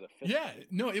shootout, or is it a fist Yeah, fight?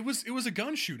 no, it was a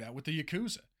gun shootout with the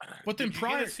Yakuza. But then Did you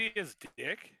prior, get to see his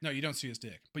dick? no, you don't see his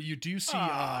dick, but you do see.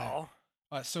 Oh.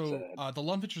 The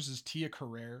love interest is Tia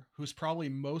Carrere, who's probably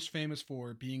most famous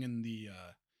for being in the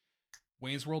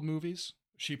Wayne's World movies.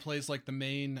 She plays like the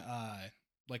main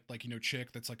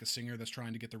chick that's like a singer that's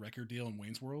trying to get the record deal in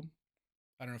Wayne's World.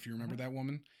 I don't know if you remember that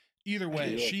woman. Either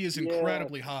way, Yeah. she is Yeah.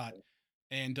 incredibly hot,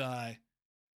 and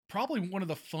probably one of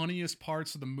the funniest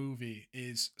parts of the movie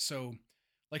is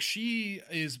she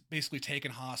is basically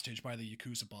taken hostage by the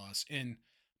Yakuza boss, and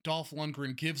Dolph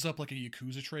Lundgren gives up like a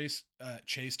Yakuza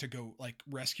chase to go like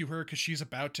rescue her because she's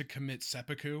about to commit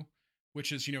seppuku,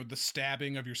 which is the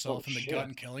stabbing of yourself in the shit. gut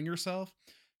and killing yourself,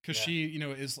 because Yeah. she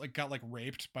is like got like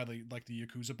raped by the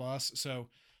Yakuza boss. So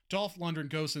Dolph Lundgren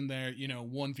goes in there,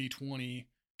 1v20,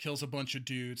 kills a bunch of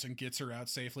dudes and gets her out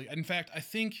safely. In fact, I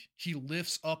think he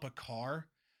lifts up a car,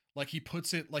 like he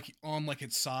puts it like on like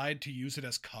its side to use it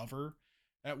as cover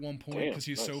at one point Damn, because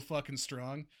he's so nice. fucking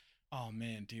strong. Oh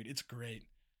man, dude, it's great.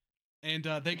 And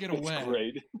they get It's away.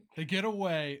 great. They get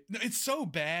away. No, it's so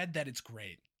bad that it's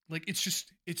great. Like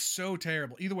it's so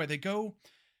terrible. Either way, they go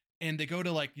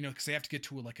to like, because they have to get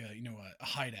to a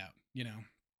hideout,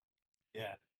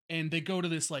 Yeah. and they go to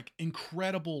this like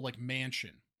incredible like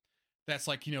mansion that's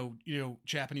like,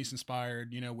 Japanese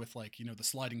inspired, with like, the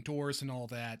sliding doors and all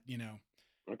that,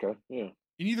 Okay, yeah.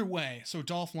 In either way, so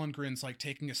Dolph Lundgren's like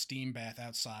taking a steam bath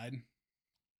outside,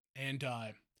 and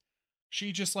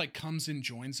she just like comes and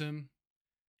joins him.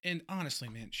 And honestly,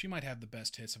 man, she might have the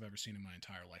best tits I've ever seen in my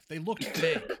entire life. They looked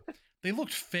fake. They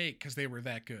looked fake because they were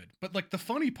that good. But like the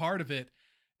funny part of it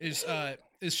is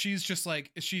she's just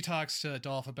like, she talks to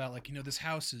Dolph about like, this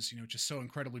house is, just so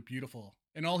incredibly beautiful.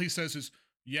 And all he says is,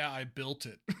 yeah, I built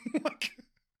it. Like,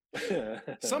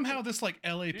 somehow this like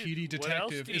LAPD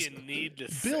detective what else do you need to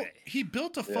built. say? He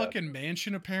built a fucking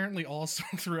mansion apparently also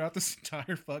throughout this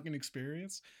entire fucking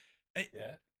experience.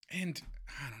 Yeah. And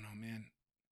I don't know, man.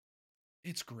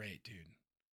 It's great, dude.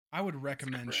 I would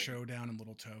recommend Showdown in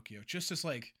Little Tokyo just as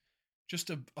like, just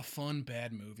a fun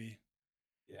bad movie.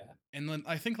 Yeah. And then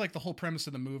I think like the whole premise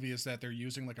of the movie is that they're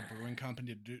using like a brewing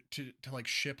company to like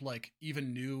ship like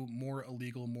even new, more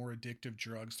illegal, more addictive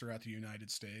drugs throughout the United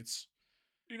States.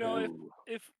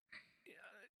 If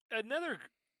another,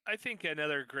 I think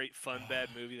another great fun bad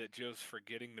movie that Joe's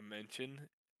forgetting to mention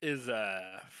is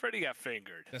Freddy Got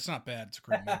Fingered. That's not bad. It's a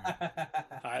great movie.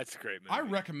 That's a great movie. I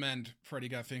recommend Freddy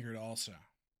Got Fingered also.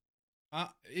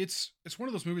 It's one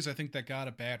of those movies I think that got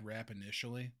a bad rap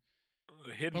initially.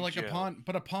 Hidden gem.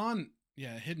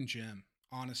 Hidden gem,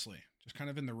 honestly. Just kind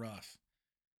of in the rough.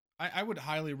 I would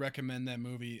highly recommend that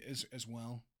movie as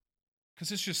well.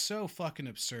 Because it's just so fucking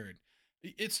absurd.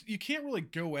 You can't really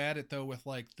go at it though with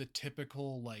like the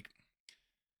typical like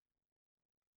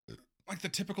the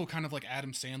typical kind of like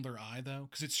Adam Sandler eye though,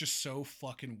 because it's just so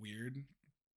fucking weird.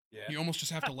 Yeah. You almost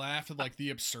just have to laugh at like the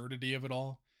absurdity of it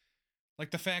all. Like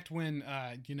the fact when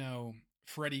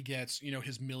Freddy gets,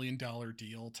 his $1 million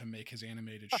deal to make his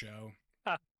animated show.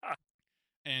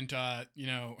 And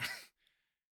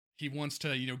he wants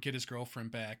to, get his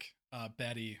girlfriend back,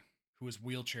 Betty, who is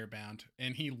wheelchair bound,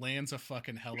 and he lands a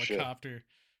fucking helicopter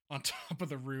on top of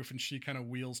the roof, and she kind of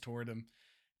wheels toward him,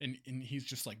 and he's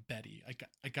just like, Betty,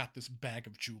 I got this bag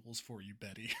of jewels for you,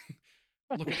 Betty.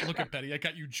 look at Betty, I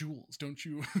got you jewels. Don't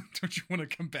you want to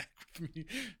come back with me,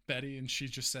 Betty? And she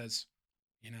just says,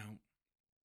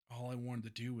 all I wanted to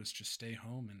do was just stay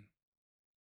home and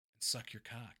suck your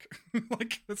cock.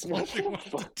 Like that's what she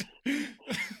wanted to do.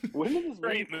 When did this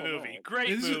Great movie.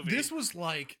 Great movie. This was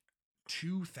like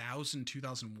 2000,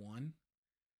 2001.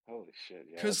 Holy shit!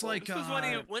 Yeah. Because like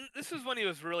this was when he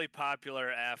was really popular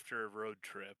after Road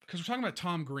Trip. Because we're talking about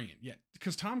Tom Green, yeah.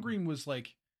 Because Tom Green was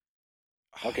like,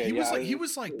 okay, he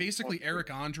was like basically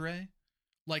Eric Andre,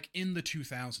 like in the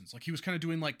 2000s. Like he was kind of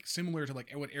doing like similar to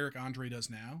like what Eric Andre does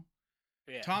now.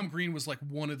 Yeah. Tom Green was like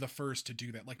one of the first to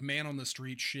do that, like man on the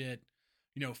street shit,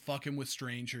 fucking with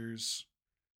strangers,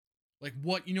 like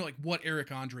what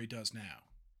Eric Andre does now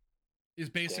is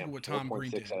basically what Tom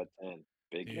Green did. 6 out of 10.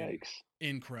 Big yikes!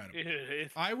 Incredible.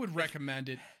 I would recommend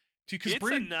it because it's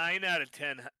a 9 out of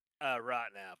 10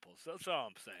 rotten apples. That's all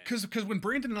I'm saying. Because when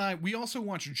Brandon and we also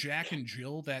watched Jack and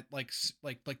Jill that like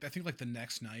I think like the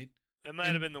next night. It might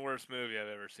have been the worst movie I've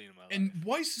ever seen in my life. And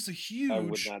Weiss is a huge... I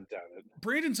would not doubt it.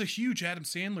 Brandon's a huge Adam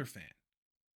Sandler fan.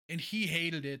 And he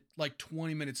hated it. Like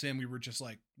 20 minutes in, we were just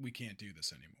like, we can't do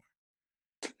this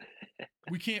anymore.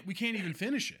 we can't even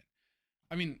finish it.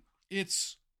 I mean, it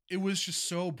was just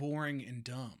so boring and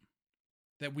dumb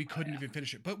that we couldn't even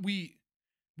finish it. But we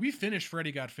finished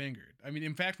Freddy Got Fingered. I mean,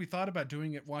 in fact, we thought about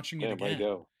watching it again.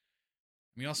 Go.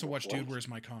 We also watched Dude, Where's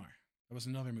My Car? That was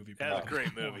another movie. That's a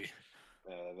great movie.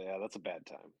 Yeah, that's a bad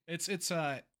time. It's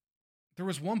there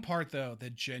was one part though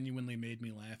that genuinely made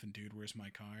me laugh in Dude, Where's My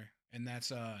Car? And that's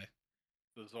the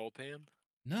Zoltan?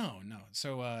 No.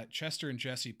 So Chester and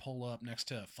Jesse pull up next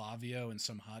to Fabio and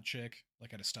some hot chick,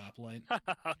 like at a stoplight.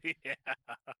 Yeah.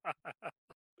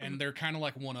 And they're kind of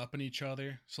like one-upping each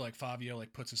other. So like Fabio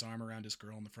like puts his arm around his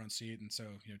girl in the front seat, and so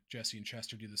Jesse and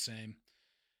Chester do the same.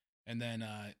 And then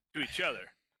to each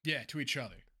other. Yeah, to each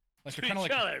other. Like to they're kind of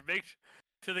each like other.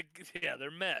 They're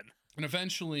men. And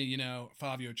eventually,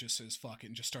 Fabio just says fuck it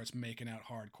and just starts making out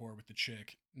hardcore with the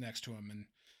chick next to him, and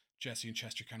Jesse and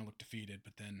Chester kind of look defeated,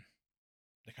 but then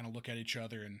they kind of look at each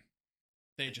other and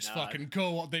they just nod. Fucking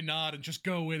go, they nod and just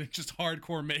go in and just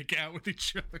hardcore make out with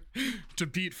each other to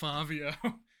beat Fabio.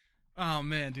 Oh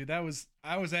man, dude, I was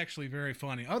actually very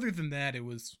funny. Other than that, it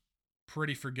was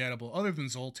pretty forgettable. Other than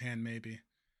Zoltan, maybe.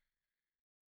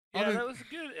 Yeah, it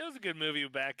was a good movie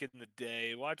back in the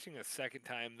day. Watching a second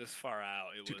time this far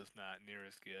out, it was not near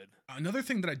as good. Another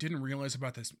thing that I didn't realize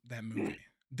about that movie,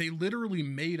 they literally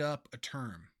made up a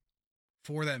term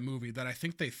for that movie that I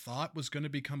think they thought was going to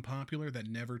become popular that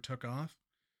never took off,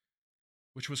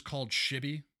 which was called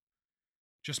shibby,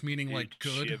 just meaning like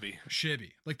good. Shibby.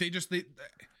 Shibby. Like they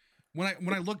When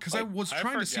I look, because I was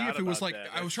trying to see if it was like that.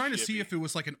 I was trying to see if it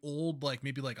was like an old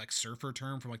maybe like surfer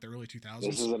term from like the early 2000s.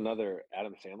 This is another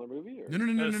Adam Sandler movie? Or?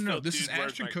 No. This is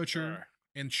Ashton Kutcher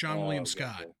and Sean William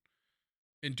Scott. Gotcha.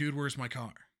 And Dude, Where's My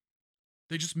Car?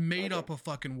 They just made up a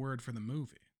fucking word for the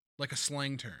movie, like a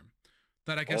slang term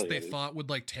that I guess they thought would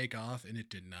like take off, and it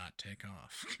did not take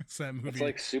off. It's that movie. It's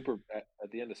like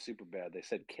at the end of Superbad, they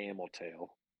said camel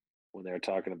tail when they were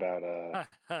talking about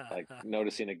like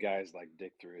noticing a guy's like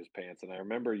dick through his pants, and I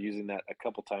remember using that a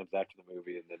couple times after the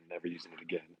movie, and then never using it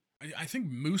again. I think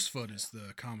moosefoot is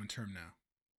the common term now.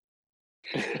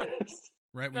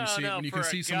 Right, when you can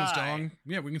see someone's dong.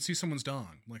 Yeah, we can see someone's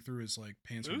dong like through his like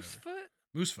pants.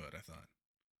 Moosefoot, I thought.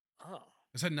 Oh,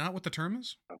 is that not what the term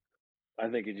is? I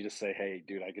think you just say, "Hey,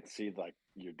 dude, I can see like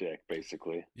your dick."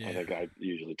 Basically, yeah. I think I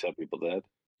usually tell people that.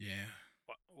 Yeah.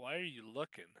 Why are you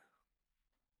looking?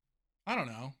 I don't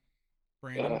know,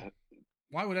 Brandon.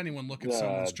 Why would anyone look at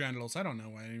someone's genitals? I don't know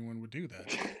why anyone would do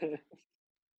that.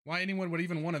 Why anyone would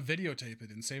even want to videotape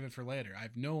it and save it for later? I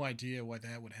have no idea why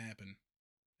that would happen.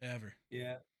 Ever.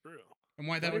 Yeah. True. And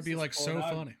why that would be like so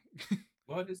funny.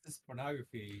 What is this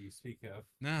pornography you speak of?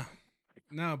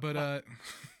 No, but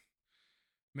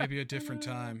maybe a different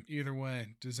time. Either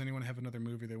way, does anyone have another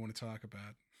movie they want to talk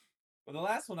about? Well, the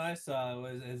last one I saw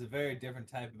is a very different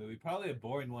type of movie. Probably a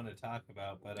boring one to talk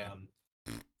about, but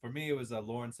for me it was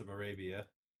Lawrence of Arabia.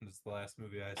 It's the last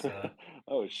movie I saw.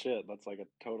 Oh shit, that's like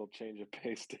a total change of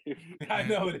pace, dude. I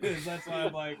know it is. That's why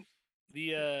I'm like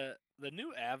the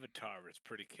new Avatar is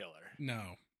pretty killer.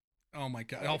 No. Oh my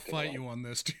god, I'll fight you on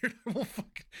this, dude.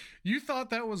 You thought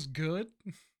that was good?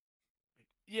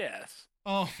 Yes.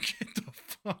 Oh, get the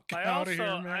fuck out of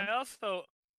here, man.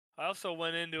 I also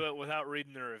went into it without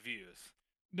reading the reviews.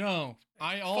 No,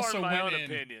 I also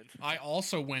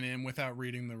went in without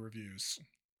reading the reviews.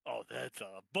 Oh, that's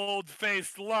a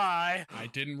bold-faced lie. I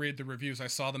didn't read the reviews. I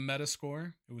saw the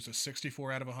Metascore. It was a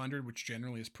 64 out of 100, which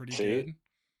generally is pretty good.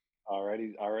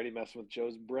 Already messing with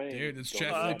Joe's brain. Dude, it's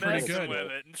definitely pretty good.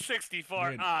 With it. And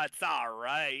 64, it's all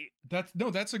right.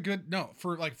 That's a good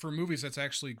for movies. That's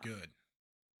actually good.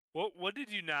 What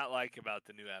did you not like about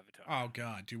the new Avatar? Oh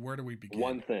god, dude, where do we begin?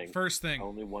 One thing. First thing.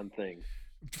 Only one thing.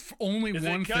 Only Is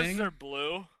one it thing. They're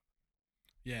blue.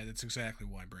 Yeah, that's exactly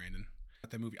why, Brandon.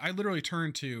 That movie. I literally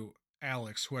turned to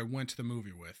Alex, who I went to the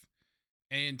movie with,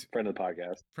 and friend of the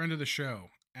podcast, friend of the show,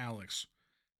 Alex,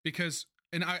 because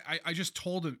I just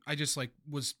told him I just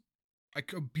was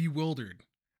bewildered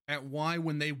at why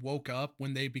when they woke up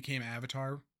when they became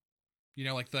Avatar,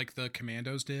 like the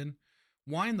Commandos did.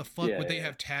 Why in the fuck would they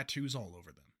have tattoos all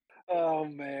over them? Oh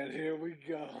man, here we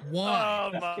go.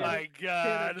 Why? Oh my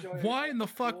god! Why in the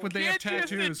fuck would they have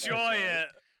tattoos? Just enjoy it.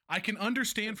 I can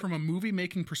understand from a movie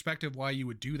making perspective why you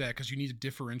would do that because you need to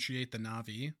differentiate the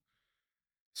Na'vi.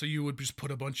 So you would just put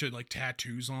a bunch of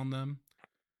tattoos on them.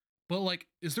 But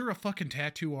is there a fucking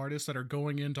tattoo artist that are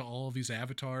going into all of these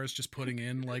avatars just putting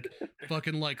in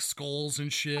fucking skulls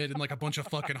and shit and a bunch of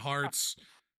fucking hearts,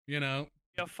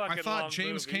 I thought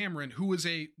James Cameron, who is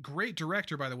a great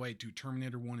director, by the way, dude,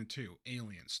 Terminator 1 and 2,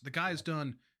 Aliens. The guy's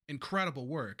done incredible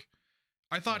work.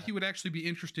 I thought he would actually be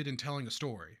interested in telling a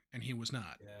story, and he was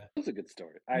not. Yeah. It was a good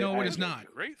story. It is not.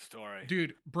 Great story.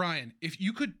 Dude, Brian, if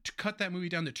you could cut that movie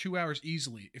down to 2 hours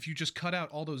easily, if you just cut out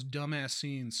all those dumbass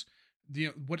scenes,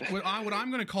 what I'm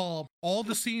going to call all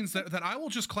the scenes that I will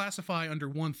just classify under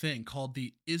one thing called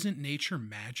the isn't nature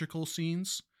magical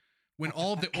scenes. When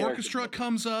all the orchestra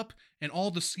comes up and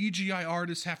all the CGI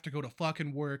artists have to go to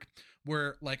fucking work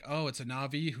where it's a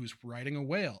Na'vi who's riding a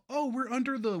whale. Oh, we're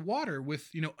under the water with,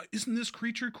 isn't this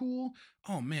creature cool?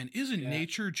 Oh man, isn't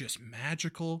nature just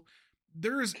magical?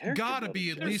 There's gotta be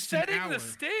at least an hour. The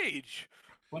stage.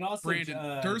 When also,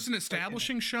 Brandon, there's an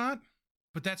establishing shot,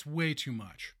 but that's way too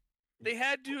much. They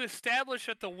had to establish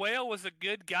that the whale was a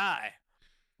good guy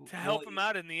to help him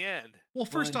out in the end. Well,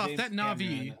 first off, that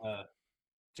Na'vi...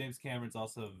 James Cameron's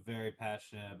also very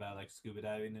passionate about scuba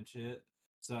diving and shit.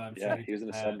 So I'm sure he was in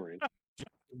a submarine.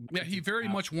 Yeah, he very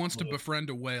much wants to befriend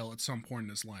a whale at some point in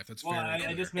his life. That's very clear.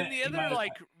 And the other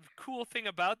cool thing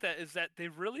about that is that they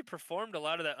really performed a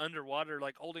lot of that underwater,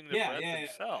 holding their breath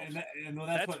themselves. And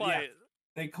that's why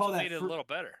they call that made it a little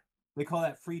better. They call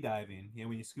that free diving.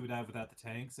 When you scuba dive without the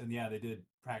tanks. And they did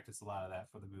practice a lot of that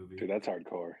for the movie. Dude, that's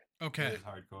hardcore. Okay, it is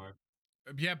hardcore.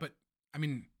 Yeah, but I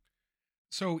mean.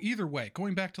 So either way,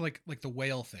 going back to the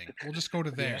whale thing, we'll just go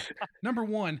to there. Number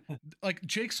one,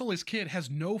 Jake Sully's kid has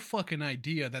no fucking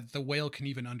idea that the whale can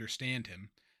even understand him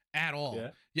at all. Yeah.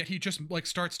 Yet he just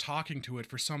starts talking to it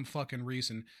for some fucking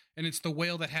reason. And it's the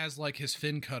whale that has his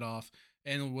fin cut off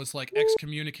and was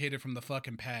excommunicated from the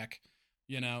fucking pack.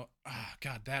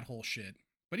 God, that whole shit.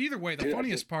 But either way, the Dude,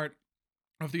 funniest part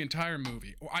of the entire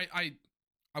movie,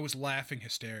 I was laughing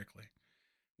hysterically,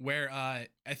 where I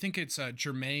think it's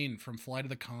Jermaine from Flight of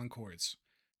the Conchords.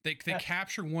 They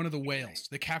capture one of the whales.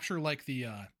 They capture like the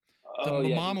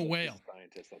mama whale. He's a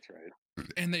scientist, that's right.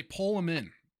 And they pull him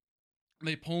in.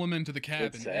 They pull him into the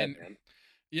cabin. It's sad, and man.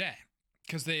 yeah,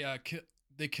 because they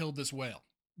killed this whale.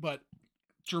 But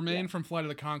Jermaine from Flight of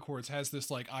the Conchords has this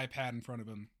like iPad in front of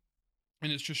him,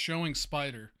 and it's just showing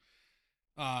Spider,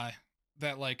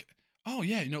 that like, oh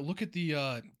yeah, look at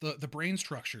the brain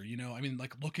structure. I mean,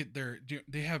 like, look at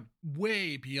they have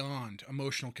way beyond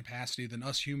emotional capacity than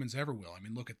us humans ever will. I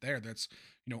mean, look at that's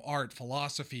art,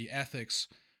 philosophy, ethics,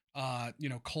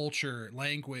 culture,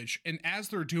 language, and as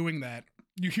they're doing that,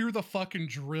 you hear the fucking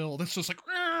drill that's just like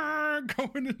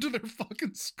going into their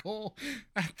fucking skull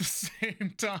at the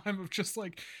same time of just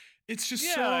like, it's just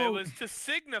it was to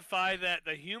signify that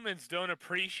the humans don't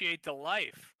appreciate the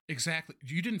life. Exactly.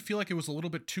 You didn't feel like it was a little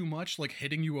bit too much, like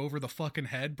hitting you over the fucking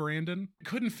head, Brandon?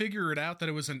 Couldn't figure it out that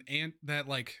it was that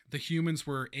like the humans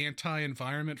were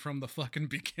anti-environment from the fucking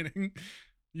beginning.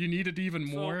 You needed even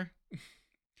more.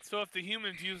 So if the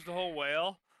humans used the whole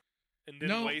whale and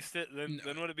didn't waste it, then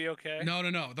would it be okay?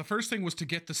 No. The first thing was to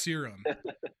get the serum.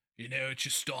 It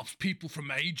just stops people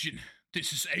from aging.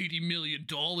 This is $80 million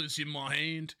in my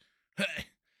hand. Hey.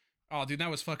 Oh, dude, that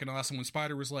was fucking awesome when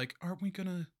Spider was like, aren't we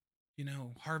gonna,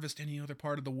 harvest any other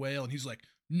part of the whale? And he's like,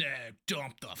 no,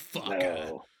 dump the fuck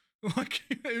out. Like,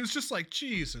 it was just like,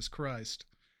 Jesus Christ.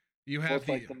 You have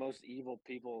like the most evil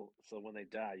people, so when they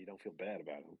die, you don't feel bad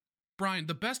about them. Brian,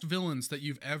 the best villains that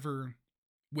you've ever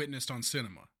witnessed on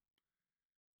cinema,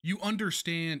 you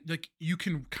understand, like, you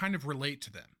can kind of relate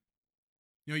to them.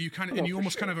 You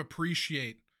almost kind of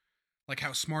appreciate, like,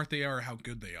 how smart they are, or how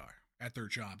good they are at their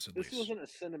jobs, at least. This wasn't a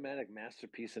cinematic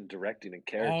masterpiece in directing and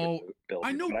character building.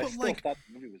 I know, but I still thought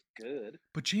the movie was good.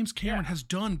 But James Cameron has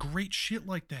done great shit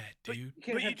like that, dude.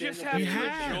 But you just have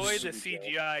to enjoy the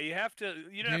CGI. You have to,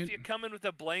 you don't have to come in with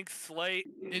a blank slate.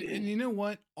 And you know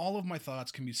what? All of my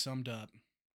thoughts can be summed up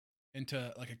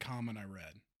into, like, a comment I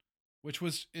read, which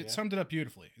was, summed it up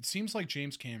beautifully. It seems like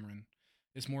James Cameron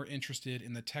is more interested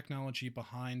in the technology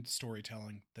behind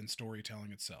storytelling than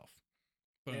storytelling itself.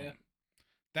 Boom. Yeah.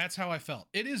 That's how I felt.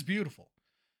 It is beautiful.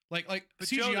 Like but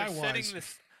CGI Joe,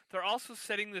 wise. They're also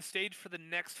setting the stage for the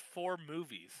next 4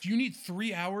 movies. Do you need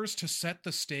 3 hours to set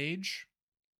the stage?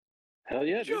 Hell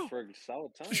yeah, dude, for a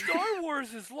solid time. Star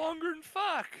Wars is longer than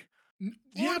fuck.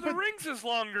 Lord of the Rings is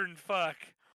longer than fuck.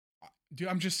 Dude,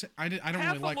 I'm just, I don't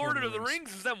Half really like Lord of the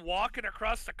Rings is them walking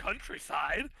across the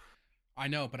countryside. I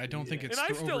know, but I don't think it's. And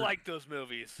I still like those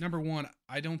movies. Number one,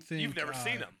 I don't think you've never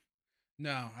seen them.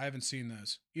 No, I haven't seen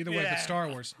those. Either way, but Star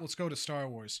Wars. Let's go to Star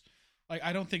Wars. Like,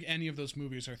 I don't think any of those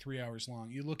movies are 3 hours long.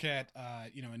 You look at,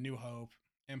 A New Hope,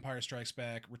 Empire Strikes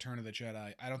Back, Return of the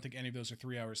Jedi. I don't think any of those are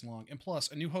 3 hours long. And plus,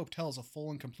 A New Hope tells a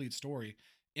full and complete story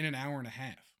in an hour and a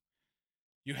half.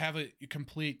 You have a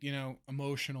complete,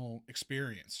 emotional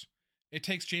experience. It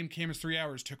takes James Cameron's 3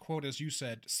 hours to, quote, as you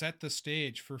said, set the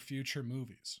stage for future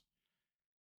movies.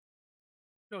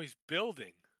 No, he's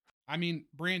building. I mean,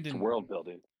 Brandon. It's world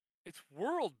building. It's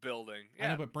world building. Yeah. I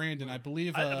know, but Brandon, I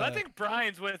believe. I think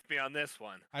Brian's with me on this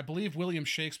one. I believe William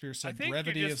Shakespeare said,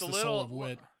 "Brevity is the soul of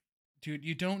wit." Dude,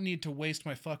 you don't need to waste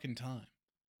my fucking time.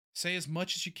 Say as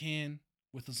much as you can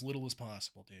with as little as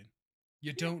possible, dude.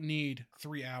 You don't need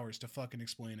 3 hours to fucking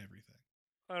explain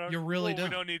everything. You really don't.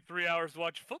 We don't need 3 hours to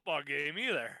watch a football game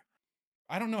either.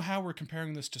 I don't know how we're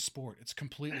comparing this to sport. It's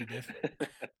completely different.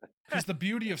 Because the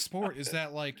beauty of sport is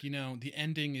that, like, the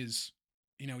ending is,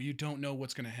 you don't know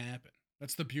what's going to happen.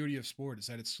 That's the beauty of sport, is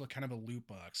that it's kind of a loot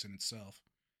box in itself.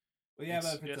 Well, yeah,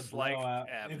 but if it's a blowout,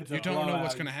 you don't know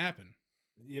what's going to happen.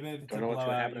 Yeah, but if it's a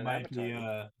blowout, you might be.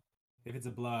 If it's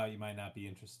a blowout, you might not be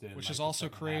interested. Which has also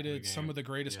created some of the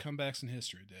greatest comebacks in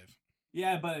history, Dave.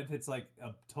 Yeah, but if it's like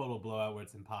a total blowout where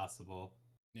it's impossible.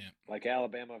 Yeah. Like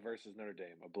Alabama versus Notre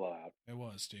Dame, a blowout. It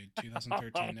was, dude.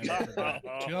 2013, never forget.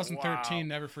 2013,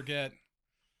 never forget.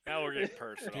 Now we're getting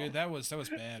personal. Dude, that was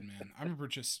bad, man. I remember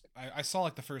I saw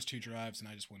like the first 2 drives and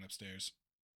I just went upstairs.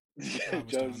 Yeah,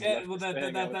 well,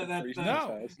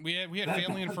 no, we had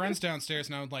family and friends downstairs,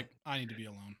 and I was like, I need to be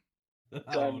alone.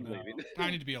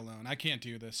 I need to be alone. I can't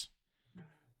do this.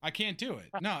 I can't do it.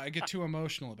 No, I get too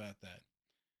emotional about that.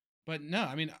 But no,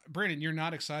 I mean, Brandon, you're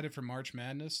not excited for March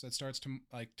Madness that starts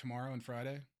tomorrow and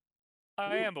Friday?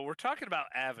 I am, but we're talking about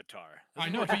Avatar. I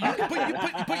know,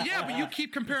 but you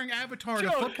keep comparing Avatar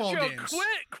to football games.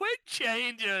 Quit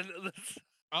changing.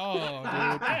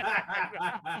 Oh,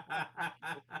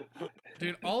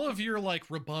 dude, all of your like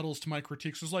rebuttals to my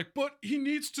critiques was like, but he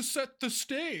needs to set the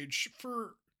stage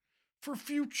for for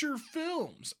future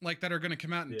films like that are going to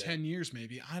come out in Yeah. 10 years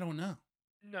maybe. I don't know.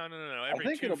 No. I Every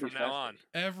think two it'll be from now on. festive.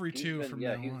 Every He's two been- from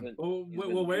yeah, now he's on. been- Well, he's well,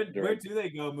 been where directing. do they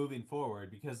go moving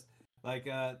forward? Because like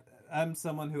I'm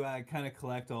someone who I kind of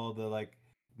collect all the like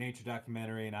nature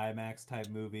documentary and IMAX type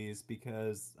movies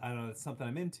because I don't know, it's something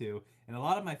I'm into, and a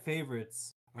lot of my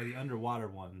favorites are the underwater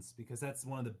ones because that's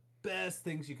one of the best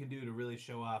things you can do to really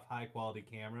show off high quality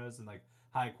cameras and like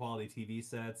high quality TV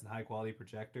sets and high quality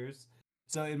projectors.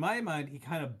 So in my mind, he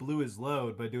kind of blew his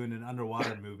load by doing an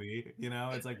underwater movie. You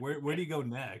know, it's like where do you go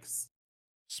next?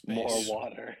 Space. More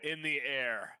water In the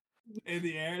air. In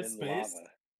the air, in space, lava.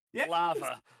 yeah,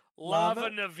 Lava. Lava. Lava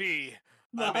Navi.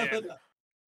 Lava. I'm in.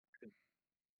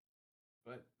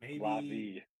 But maybe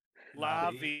Lavi.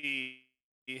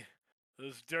 Lavi.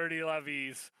 Those dirty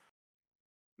lavies.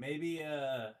 maybe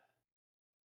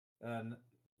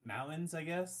mountains, I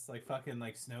guess, like fucking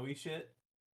like snowy shit.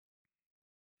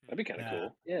 That'd be kind of Yeah.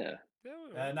 cool.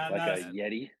 Yeah, Not like not a as,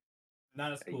 Yeti.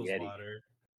 not as a cool as Yeti. water.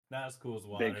 Not as cool as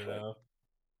water Bigfoot. though.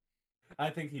 I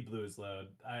think he blew his load.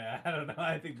 I don't know.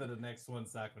 I think that the next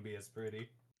one's not going to be as pretty.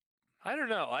 I don't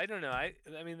know. I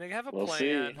mean, they have a We'll plan.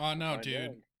 see. Oh no, Find dude.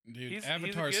 out. Dude, He's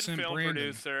Avatar a good sent film Brandon.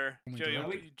 producer. Only Joe,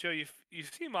 director. you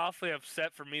seem awfully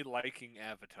upset for me liking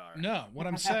Avatar. No, what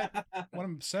I'm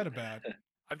upset about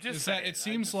I'm just is saying. that it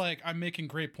seems like I'm making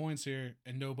great points here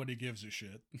and nobody gives a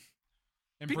shit.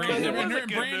 And Because Brandon, it was a and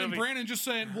good Brandon, movie. Brandon just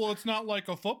saying, well, it's not like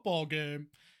a football game.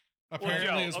 Apparently,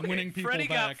 Joe, is okay, winning people Freddie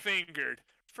back.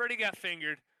 Freddie Got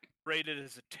Fingered. Rated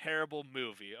as a terrible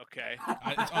movie. Okay,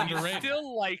 It's underrated. You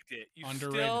still liked it. You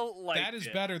Underrated. still liked it. That is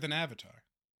better than Avatar.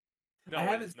 No, I it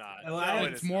haven't- is not. well, No, I haven't-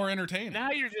 it It's is more not. entertaining.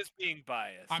 Now you're just being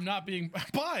biased. I'm not being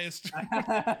biased.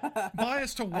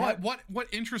 Biased to what? What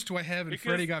interest do I have in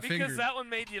Freddie Got because Fingered? that one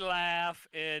made you laugh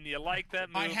and you liked that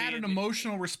movie. I had an and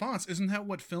emotional response. Isn't that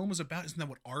what film is about? Isn't that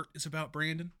what art is about,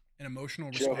 Brandon? An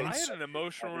emotional Joe, I response? had an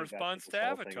emotional I think that's response what to this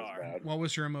whole thing is Avatar. about. What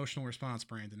was your emotional response,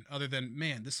 Brandon? Other than,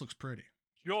 man, this looks pretty.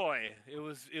 Joy. It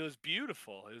was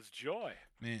beautiful. It was joy.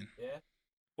 Man. Yeah.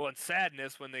 Well, and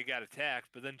sadness when they got attacked,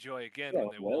 but then joy again Yeah, when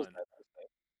they what is won. that?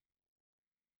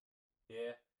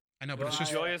 Yeah. I know, but it's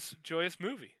Well, just Joyous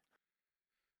movie.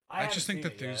 I haven't just think seen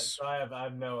that it yet, there's- so I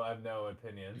have no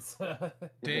opinions.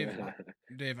 Dave,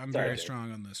 I'm Sorry, very Dave.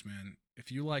 strong on this, man.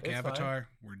 If you like It's fine. Avatar,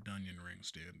 we're Dunyan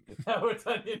Rings, dude. We're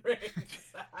Onion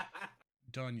Rings.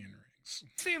 Dunyan Rings.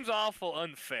 Seems awful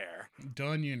unfair.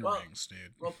 Dunyan Well- Rings,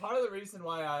 dude. Well, part of the reason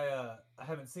why I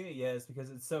haven't seen it yet is because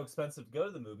it's so expensive to go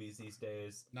to the movies these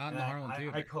days. Not in And the Harlem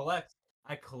Theater.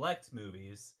 I collect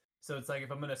movies, so it's like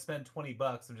if I'm gonna spend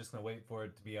 $20, I'm just gonna wait for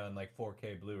it to be on like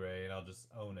 4K Blu-ray, and I'll just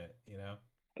own it. You know,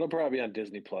 It'll probably be on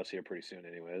Disney Plus here pretty soon,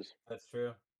 anyways. that's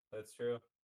true. That's true.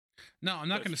 No, I'm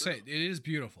not going to That's say it. It is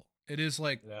beautiful. It is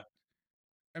like, Yeah.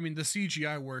 I mean, the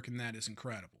CGI work in that is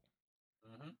incredible.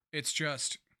 Mm-hmm. It's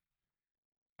just,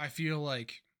 I feel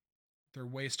like they're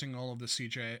wasting all of the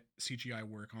CGI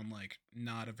work on like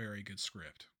not a very good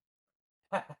script.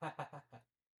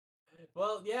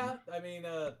 Well, yeah. I mean,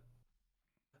 a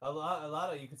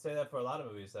lot of you could say that for a lot of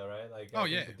movies, though, right? Like, Oh, I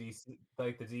think yeah. the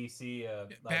DC, live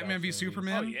Batman v action movies.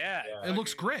 Superman? Oh yeah. Yeah. It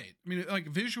looks great. I mean, like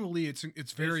visually, it's very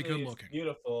Visually, good it's looking.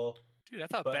 beautiful. Dude, I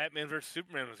thought But- Batman vs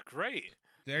Superman was great.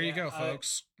 There you Yeah, go,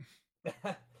 folks.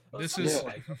 Well, This some is people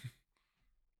like 'em.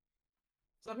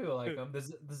 Some people like them.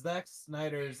 The Zack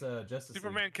Snyder's Justice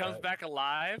Superman League, comes back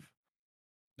alive.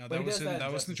 no, But that he was does in that in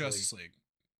that was in Justice Justice League.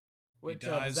 which he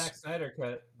the dies. Zack Snyder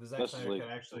cut. The Zack Justice Snyder League.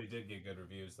 cut actually did get good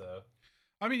reviews, though.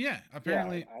 I mean, yeah,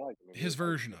 apparently I like the movie. his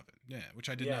version of it, yeah, which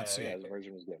I did Yeah, not see. Yeah, his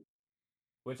version was good.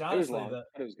 Which It was honestly, long, but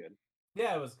it was good.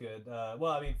 yeah, it was good. Well,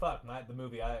 I mean, fuck, the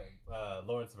movie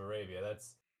Lawrence of Arabia.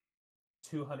 That's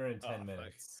 210 Oh, fuck.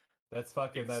 minutes. That's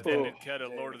fucking that's Extended cut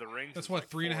of Lord of the Rings. That's is what, like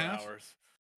 3.5? 4 hours.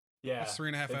 yeah, That's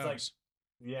 3.5 it's like- hours.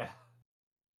 yeah.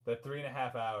 The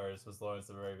 3.5 hours was Lawrence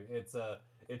of Arabia.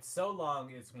 It's so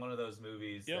long. It's one of those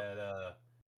movies Yep. that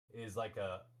is like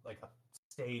a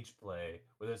stage play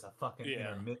where there's a fucking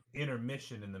Yeah.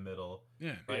 intermission in the middle,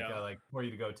 Yeah, like Yeah. like for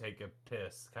you to go take a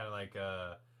piss, kind of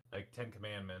like Ten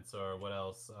Commandments or what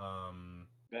else?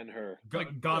 Ben-Hur.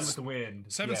 Gone with the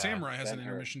Wind. Seven yeah. Samurai has an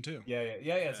Ben-Hur. intermission too.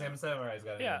 Yeah. Seven Samurai's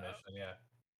got an Yeah. intermission. Yeah.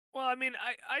 Well, I mean,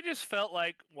 I just felt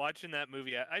like watching that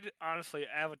movie. Honestly,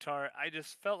 Avatar. I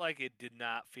just felt like it did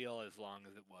not feel as long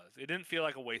as it was. It didn't feel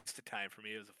like a waste of time for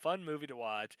me. It was a fun movie to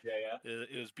watch. Yeah.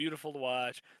 It was beautiful to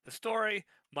watch. The story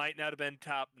might not have been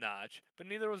top notch, but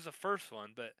neither was the first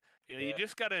one. But you know, you Yeah.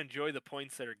 just got to enjoy the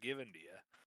points that are given to you.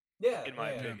 Yeah. In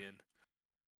my yeah. opinion,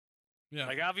 Yeah,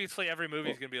 like obviously every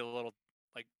movie is gonna be a little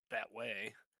like that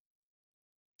way.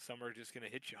 Some are just gonna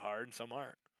hit you hard, and some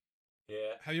aren't.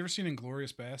 Yeah. have you ever seen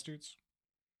Inglorious Bastards?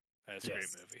 That's a great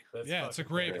movie. That's Yeah, it's a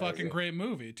fucking great fucking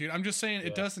movie, dude. I'm just saying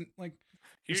it doesn't like.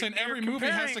 You're saying every movie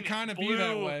has to kind of be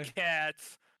that way. Blue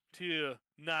Cats to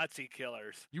Nazi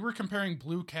killers. You were comparing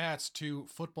Blue Cats to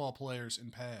football players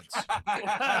in pads.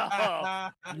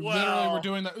 You literally were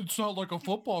doing that. It's not like a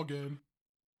football game.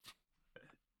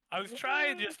 I was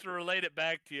trying just to relate it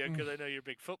back to you because I know you're a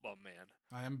big football man.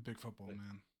 I am a big football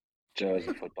man. Joe is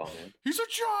a football man. He's a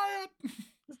giant.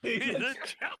 He's a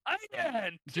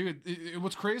giant. Dude,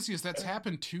 what's crazy is that's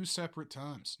happened 2 separate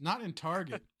times. Not in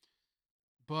Target,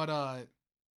 but oh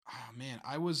man,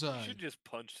 I was You should just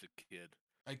punch the kid.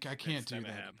 I can't do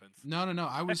that. Happens. No.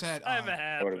 I was at.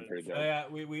 Yeah,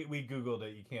 we googled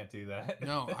it. You can't do that.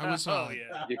 No, I was.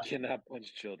 You cannot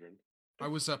punch children. I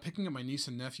was picking up my niece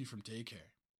and nephew from daycare,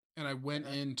 and I went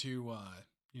into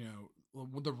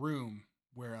the room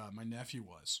where my nephew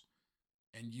was,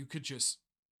 and you could just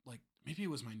like maybe it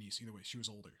was my niece. Either way, she was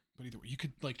older, but either way, you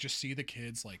could like just see the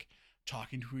kids like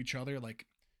talking to each other, like,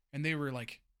 and they were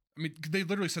like, I mean, they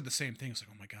literally said the same thing. It's like,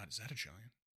 oh my god, is that a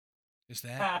giant? Is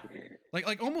that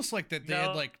like almost like that they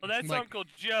had like well, that's like, Uncle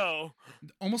Joe.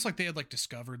 Almost like they had like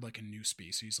discovered like a new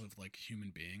species of like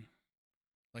human being.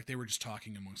 Like they were just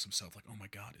talking amongst themselves, like, "Oh my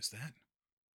god, is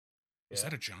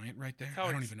that a giant right there?" How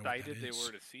I don't even know what that excited is. they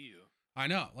were to see you. I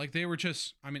know, like they were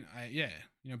just. I mean,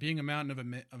 being a mountain of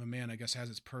a man, I guess, has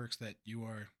its perks that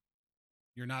you're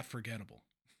not forgettable.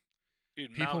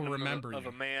 Dude, people remember of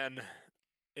a man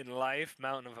in life,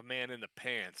 mountain of a man in the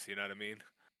pants. You know what I mean?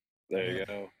 There you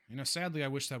go. Sadly, I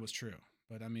wish that was true,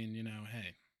 but I mean,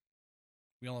 hey,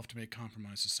 we all have to make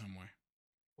compromises somewhere.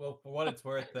 Well, for what it's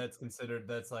worth, that's considered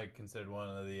one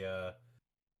of the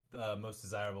most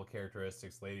desirable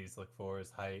characteristics ladies look for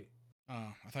is height.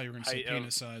 Oh, I thought you were going to say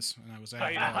penis size, and I was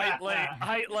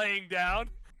height laying down.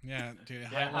 Yeah, dude,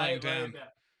 height laying down.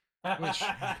 Which,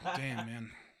 damn,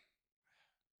 man.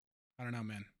 I don't know,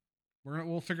 man.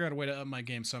 We'll figure out a way to up my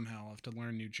game somehow. I'll have to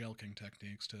learn new jelking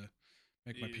techniques to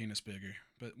make my penis bigger.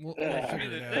 But we'll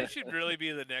figure it out. That should really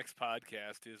be the next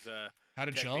podcast. Is how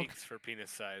to jelk for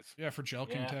penis size. Yeah, for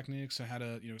jelking techniques and how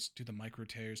to do the micro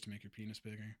tears to make your penis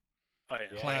bigger. Oh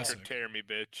yeah, classic. Tear me,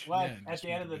 bitch. Well, at the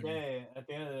end of the day,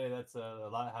 that's a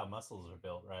lot of how muscles are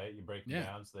built, right? You break them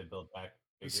down so they build back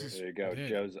bigger. There you go.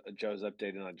 Dude. Joe's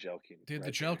updated on jelking. Dude,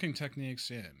 the jelking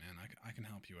techniques, man, I can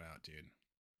help you out, dude.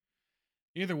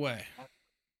 Either way,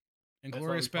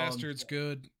 Inglourious Bastards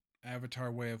good.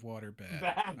 Avatar: Way of Water bad.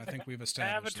 I think we've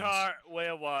established Avatar: Way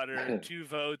of Water 2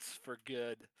 votes for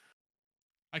good.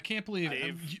 I can't believe.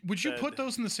 Would you put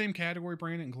those in the same category,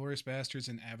 Brandon? Inglourious Bastards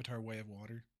and Avatar: Way of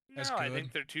Water? No, I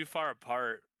think they're too far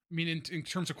apart. I mean, in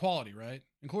terms of quality, right?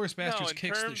 Inglourious Bastards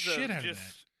kicks the shit out of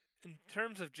that. In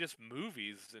terms of just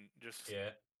movies and just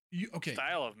okay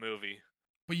style of movie.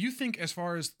 But you think as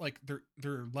far as like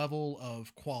their level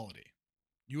of quality,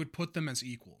 you would put them as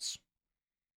equals?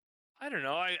 I don't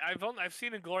know. I've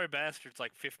seen Inglourious Bastards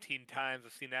like 15 times.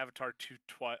 I've seen Avatar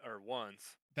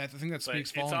once. I think that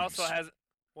speaks volumes. It also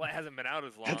it hasn't been out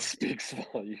as long. That speaks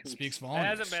volumes. Speaks volumes. It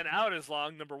hasn't been out as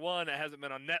long. Number 1, it hasn't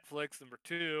been on Netflix. Number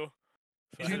 2,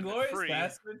 is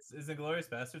Inglourious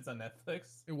Bastards on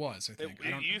Netflix? It was, I think.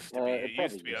 It used to be. It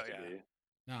used to be.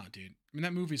 No, dude. I mean,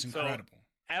 that movie's incredible.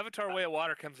 Avatar: Way of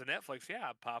Water comes to Netflix. Yeah,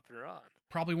 I'm popping her on.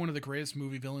 Probably one of the greatest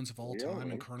movie villains of all time,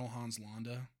 and Colonel Hans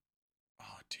Landa.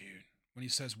 Oh, dude. When he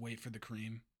says, "Wait for the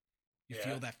cream," you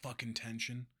feel that fucking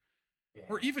tension. Yeah.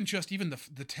 Or even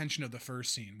the tension of the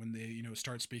first scene when they,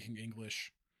 start speaking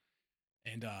English.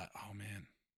 And, oh man.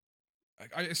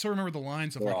 I still remember the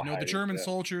lines of the German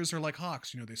soldiers are like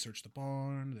hawks. They search the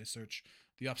barn, they search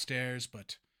the upstairs,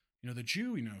 but, the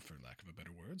Jew, for lack of a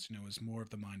better words, is more of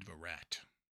the mind of a rat,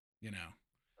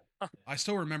 I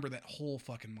still remember that whole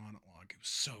fucking monologue. It was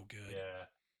so good. Yeah.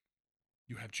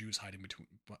 You have Jews hiding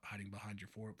behind your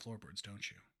floorboards, don't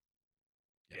you?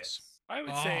 Yes. I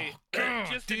would say,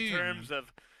 in terms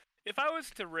of, if I was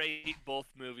to rate both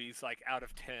movies like out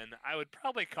of 10, I would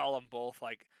probably call them both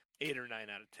like 8 or 9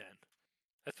 out of 10.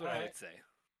 That's what I would say.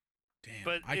 Damn,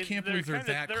 but I can't believe they're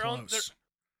that close.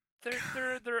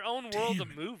 They're their own world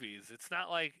of movies. It's not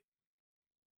like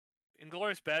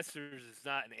Inglourious Basterds is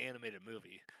not an animated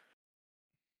movie,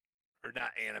 or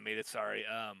not animated. Sorry,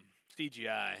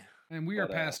 CGI. And we are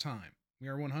past time. We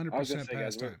are 100%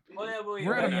 past time.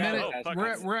 We're at a minute.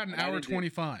 We're at an hour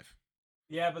 25.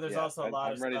 Yeah, but there's also a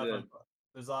lot of stuff.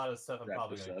 There's a lot of stuff I'm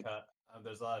probably going to cut.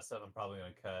 There's a lot of stuff I'm probably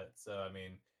going to cut. So I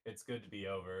mean, it's good to be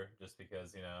over, just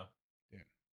because Yeah.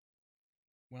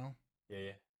 Well.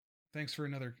 Yeah. Thanks for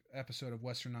another episode of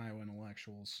Western Iowa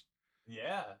Intellectuals.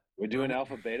 Yeah. We're doing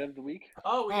Alpha Beta of the week?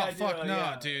 Oh, we Oh gotta fuck do, no,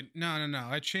 yeah. dude. No.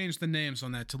 I changed the names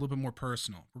on that to a little bit more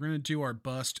personal. We're gonna do our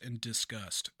bust and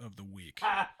disgust of the week,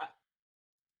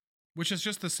 which is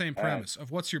just the same All right. premise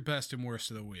of what's your best and worst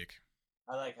of the week.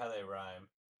 I like how they rhyme.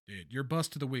 Dude, your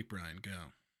bust of the week, Brian. Go.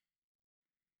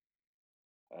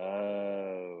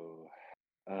 Oh.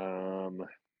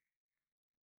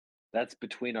 That's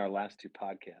between our last two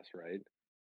podcasts, right?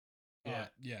 Yeah.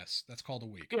 Yes, that's called a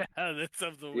week. Yeah, that's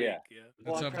of the week. Yeah. Yeah.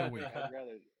 That's I'm of the trying to week. think. I'd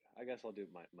rather. I guess I'll do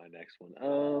my next one.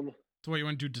 So what, you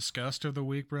want to do disgust of the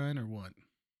week, Brian, or what?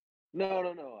 No.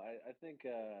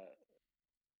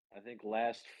 I think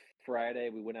last Friday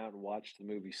we went out and watched the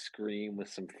movie Scream with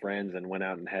some friends and went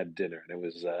out and had dinner, and it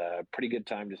was a pretty good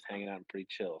time, just hanging out and pretty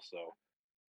chill. So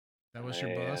That was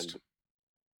your bust? and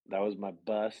that was my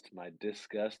bust. My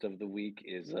disgust of the week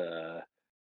is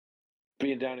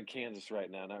being down in Kansas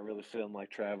right now, not really feeling like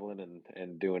traveling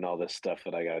and doing all this stuff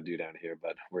that I got to do down here,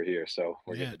 but we're here, so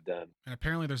we're Yeah. getting it done. And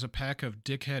apparently there's a pack of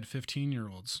dickhead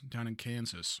 15-year-olds down in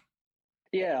Kansas.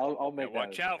 Yeah, I'll make that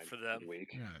watch as out mine for them. the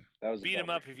week. Yeah. That was a Beat him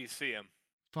bummer. up if you see him.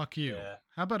 Fuck you. Yeah.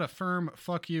 How about a firm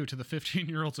fuck you to the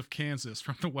 15-year-olds of Kansas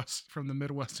from the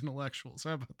Midwest intellectuals?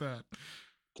 How about that?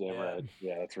 Damn Yeah. right.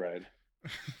 Yeah, that's right.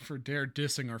 For dare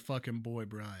dissing our fucking boy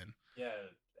Brian. Yeah,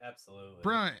 absolutely.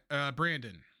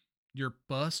 Brandon, your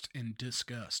bust and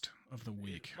disgust of the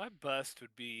week. My bust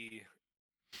would be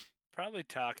probably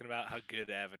talking about how good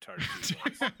Avatar 2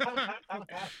 was.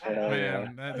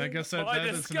 Man, I guess that, my that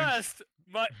is an disgust,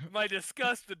 my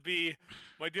disgust would be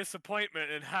my disappointment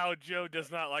in how Joe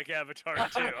does not like Avatar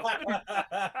 2.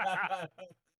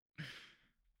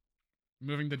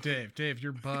 Moving to Dave. Dave,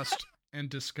 your bust and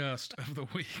disgust of the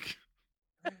week.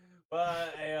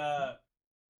 Well,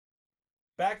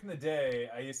 back in the day,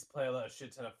 I used to play a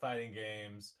shit ton of fighting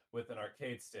games with an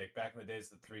arcade stick. Back in the days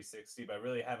of the 360, but I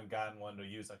really haven't gotten one to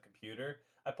use on computer.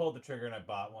 I pulled the trigger and I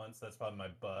bought one, so that's probably my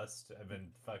bust. I've been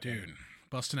fucking Dude,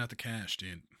 busting out the cash,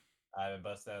 dude. I've been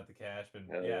busting out the cash, but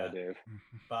Hell yeah, Dave.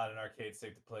 bought an arcade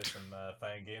stick to play some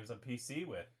fighting games on PC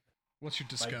with. What's your My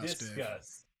disgust, Dave?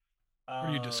 disgust. What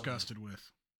are you disgusted with?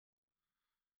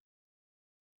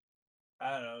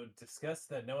 I don't know, disgust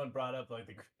that no one brought up like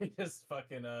the greatest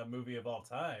fucking movie of all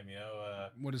time. You know,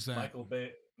 What is that?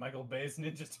 Michael Bay's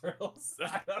Ninja Turtles.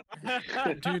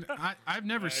 Dude, I've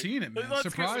never seen it, man. Let's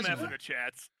get some Surprisingly. Africa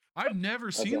chats. I've never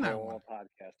That's seen a that whole one.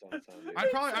 podcast on its own, dude. I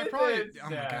probably. It's- Oh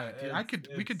my god, dude!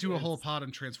 yeah, we could do a whole it's- pod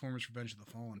on Transformers: Revenge of the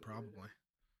Fallen, probably.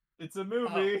 It's a Oh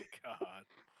movie. God.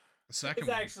 The second It's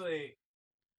one. actually,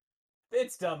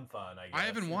 it's dumb fun. I guess. I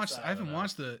haven't watched. I haven't don't know.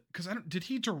 watched the because I don't. Did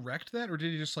he direct that or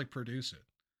did he just like produce it?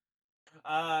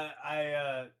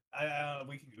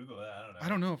 We can Google it. I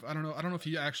don't know. I don't know if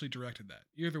he actually directed that.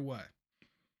 Either way.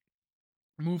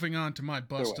 Moving on to my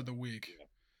bust way. of the week.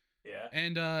 Yeah.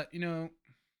 And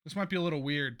this might be a little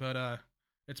weird, but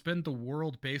it's been the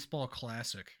World Baseball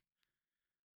Classic.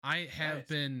 I have Nice.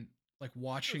 been like It's a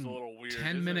watching little weird.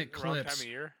 10-minute Is it around clips. Time of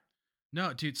year?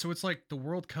 No, dude, so it's like the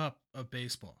World Cup of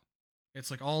baseball. It's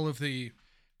like all of the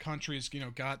countries,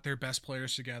 got their best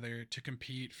players together to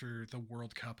compete for the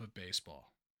World Cup of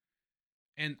baseball.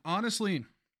 And honestly,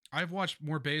 I've watched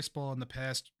more baseball in the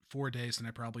past 4 days than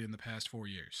I probably in the past 4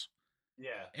 years.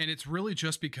 Yeah. And it's really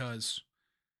just because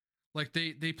like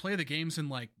they play the games in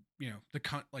like,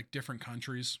 like different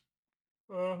countries.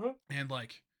 Uh-huh. And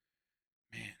like,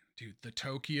 man, dude, the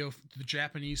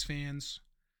Japanese fans,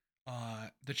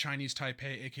 the Chinese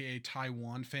Taipei, aka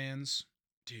Taiwan fans,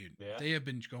 dude, Yeah. they have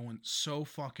been going so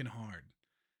fucking hard.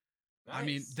 I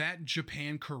mean, Nice. that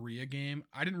Japan-Korea game,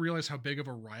 I didn't realize how big of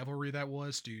a rivalry that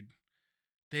was, dude.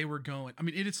 They were going, I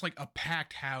mean, it's like a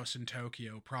packed house in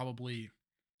Tokyo, probably,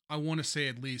 I want to say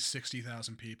at least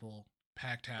 60,000 people,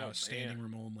 packed house, standing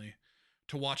man. room only,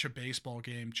 to watch a baseball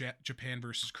game, Japan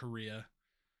versus Korea.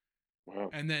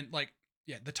 Wow. And then, like,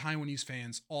 yeah, the Taiwanese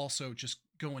fans also just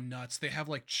going nuts. They have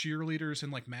like cheerleaders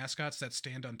and like mascots that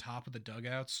stand on top of the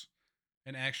dugouts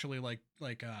and actually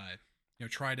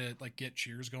try to like get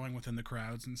cheers going within the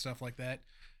crowds and stuff like that.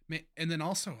 And then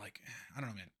also like, I don't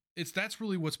know, man, that's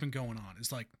really what's been going on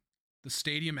is like the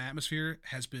stadium atmosphere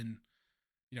has been,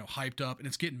 hyped up, and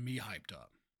it's getting me hyped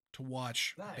up to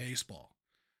watch Nice. baseball.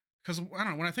 Cause I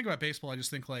don't know, when I think about baseball, I just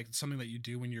think like it's something that you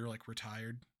do when you're like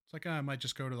retired. It's like, I might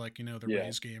just go to like, the Yeah.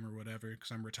 Rays game or whatever,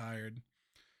 cause I'm retired.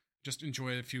 Just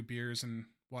enjoy a few beers and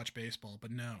watch baseball.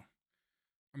 But no,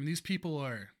 I mean, these people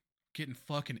are getting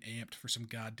fucking amped for some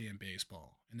goddamn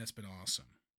baseball, and that's been awesome.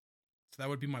 So that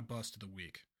would be my bust of the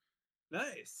week.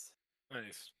 Nice.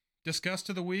 Nice. Disgust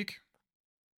of the week?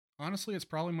 Honestly, it's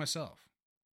probably myself.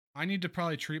 I need to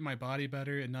probably treat my body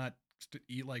better and not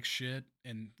eat like shit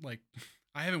and like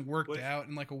I haven't worked What- out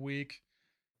in like a week.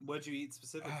 What'd you eat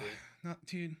specifically? Not,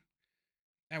 dude.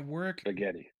 At work,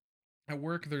 Spaghetti.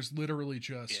 there's literally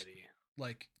just Spaghetti.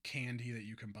 like candy that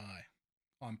you can buy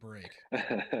on break.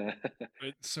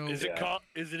 But So is it Yeah.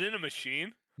 is it in a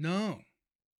machine? no,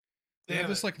 they have Damn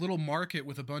this it. like little market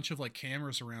with a bunch of like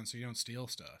cameras around, so you don't steal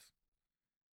stuff.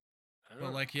 But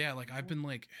Oh. like, yeah, like I've been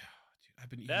like, dude, I've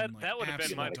been eating that like that would have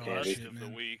been my absolute dog bust shit, of the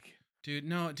man. week. Dude,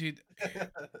 no, dude.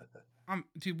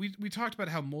 Dude, we talked about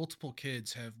how multiple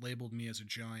kids have labeled me as a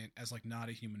giant, as like not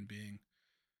a human being.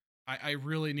 I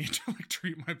really need to like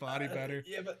treat my body better.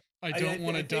 Yeah, but I I don't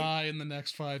want to think- die in the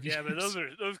next 5 years. Yeah, but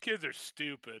those kids are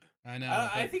stupid. I know.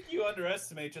 I but think you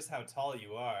underestimate just how tall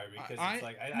you are because I- it's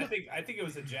like I think it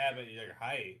was a jab at your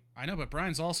height. I know, but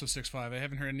Brian's also 6'5". I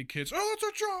haven't heard any kids. Oh, it's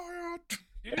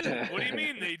a giant. Dude, what do you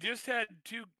mean? They just had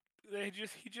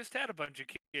he just had a bunch of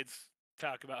kids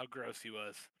talk about how gross he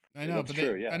was. I know, That's but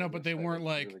true, they, yeah, I know, but they that's weren't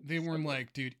like really they weren't simple.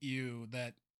 like, dude, ew,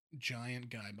 that giant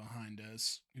guy behind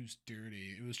us who's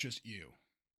dirty. It was just you.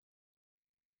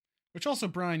 Which also,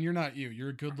 Brian, you're not you. You're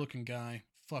a good-looking guy.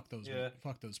 Fuck those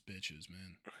bitches,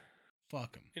 man.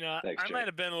 Fuck them. You know, Thanks, I Jay. might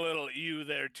have been a little ew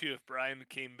there too if Brian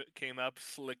came up,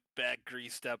 slicked back,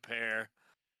 greased up hair,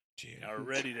 Dude,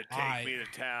 ready to take me to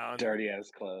town. Dirty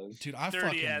ass clothes. dude, I Dirty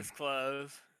fucking ass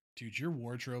clothes. dude, your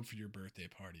wardrobe for your birthday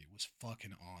party was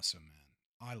fucking awesome, man.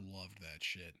 I loved that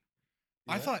shit.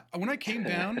 I Yeah. thought when I came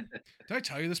down, did I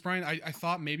tell you this, Brian? I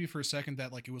thought maybe for a second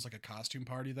that like it was like a costume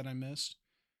party that I missed.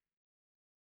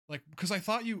 Like, because I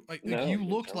thought you like No, you you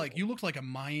looked told like me. you looked like a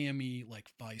Miami like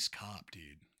vice cop,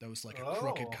 dude. That was like a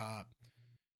crooked Oh. cop.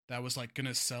 That was like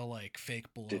gonna sell like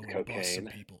fake blow Did and bust some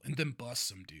cocaine. people, and then bust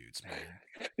some dudes,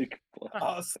 man.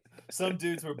 Oh, some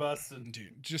dudes were busted.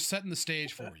 Dude, just setting the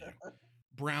stage for you.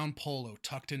 Brown polo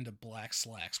tucked into black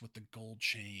slacks with the gold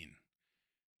chain.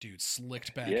 Dude,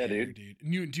 slicked back Yeah, hair, dude.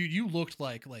 dude. You looked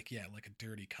like a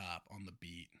dirty cop on the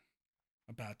beat,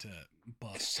 about to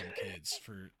bust some kids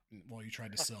for while you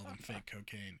tried to sell them fake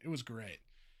cocaine. It was great.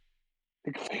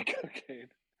 Fake cocaine.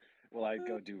 Well, I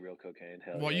go do real cocaine.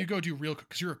 Hell Well, yeah. you go do real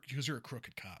because you're a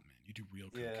crooked cop, man. You do real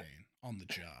Yeah. cocaine on the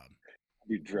job,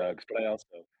 do drugs, but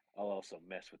I'll also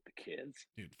mess with the kids.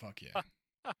 dude. Fuck yeah.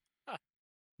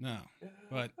 No,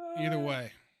 but either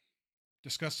way,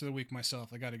 disgust of the week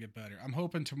myself. I got to get better. I'm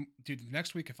hoping to, dude.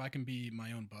 Next week, if I can be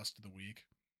my own bust of the week,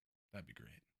 that'd be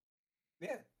great.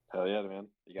 Yeah. Hell yeah, man.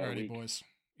 You got a Alrighty, week. boys.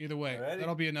 Either way, Alrighty.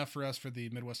 that'll be enough for us for the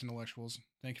Midwest Intellectuals.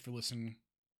 Thank you for listening.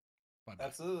 Bye bye.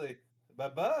 Absolutely. Bye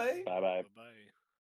bye. Bye bye. Bye bye.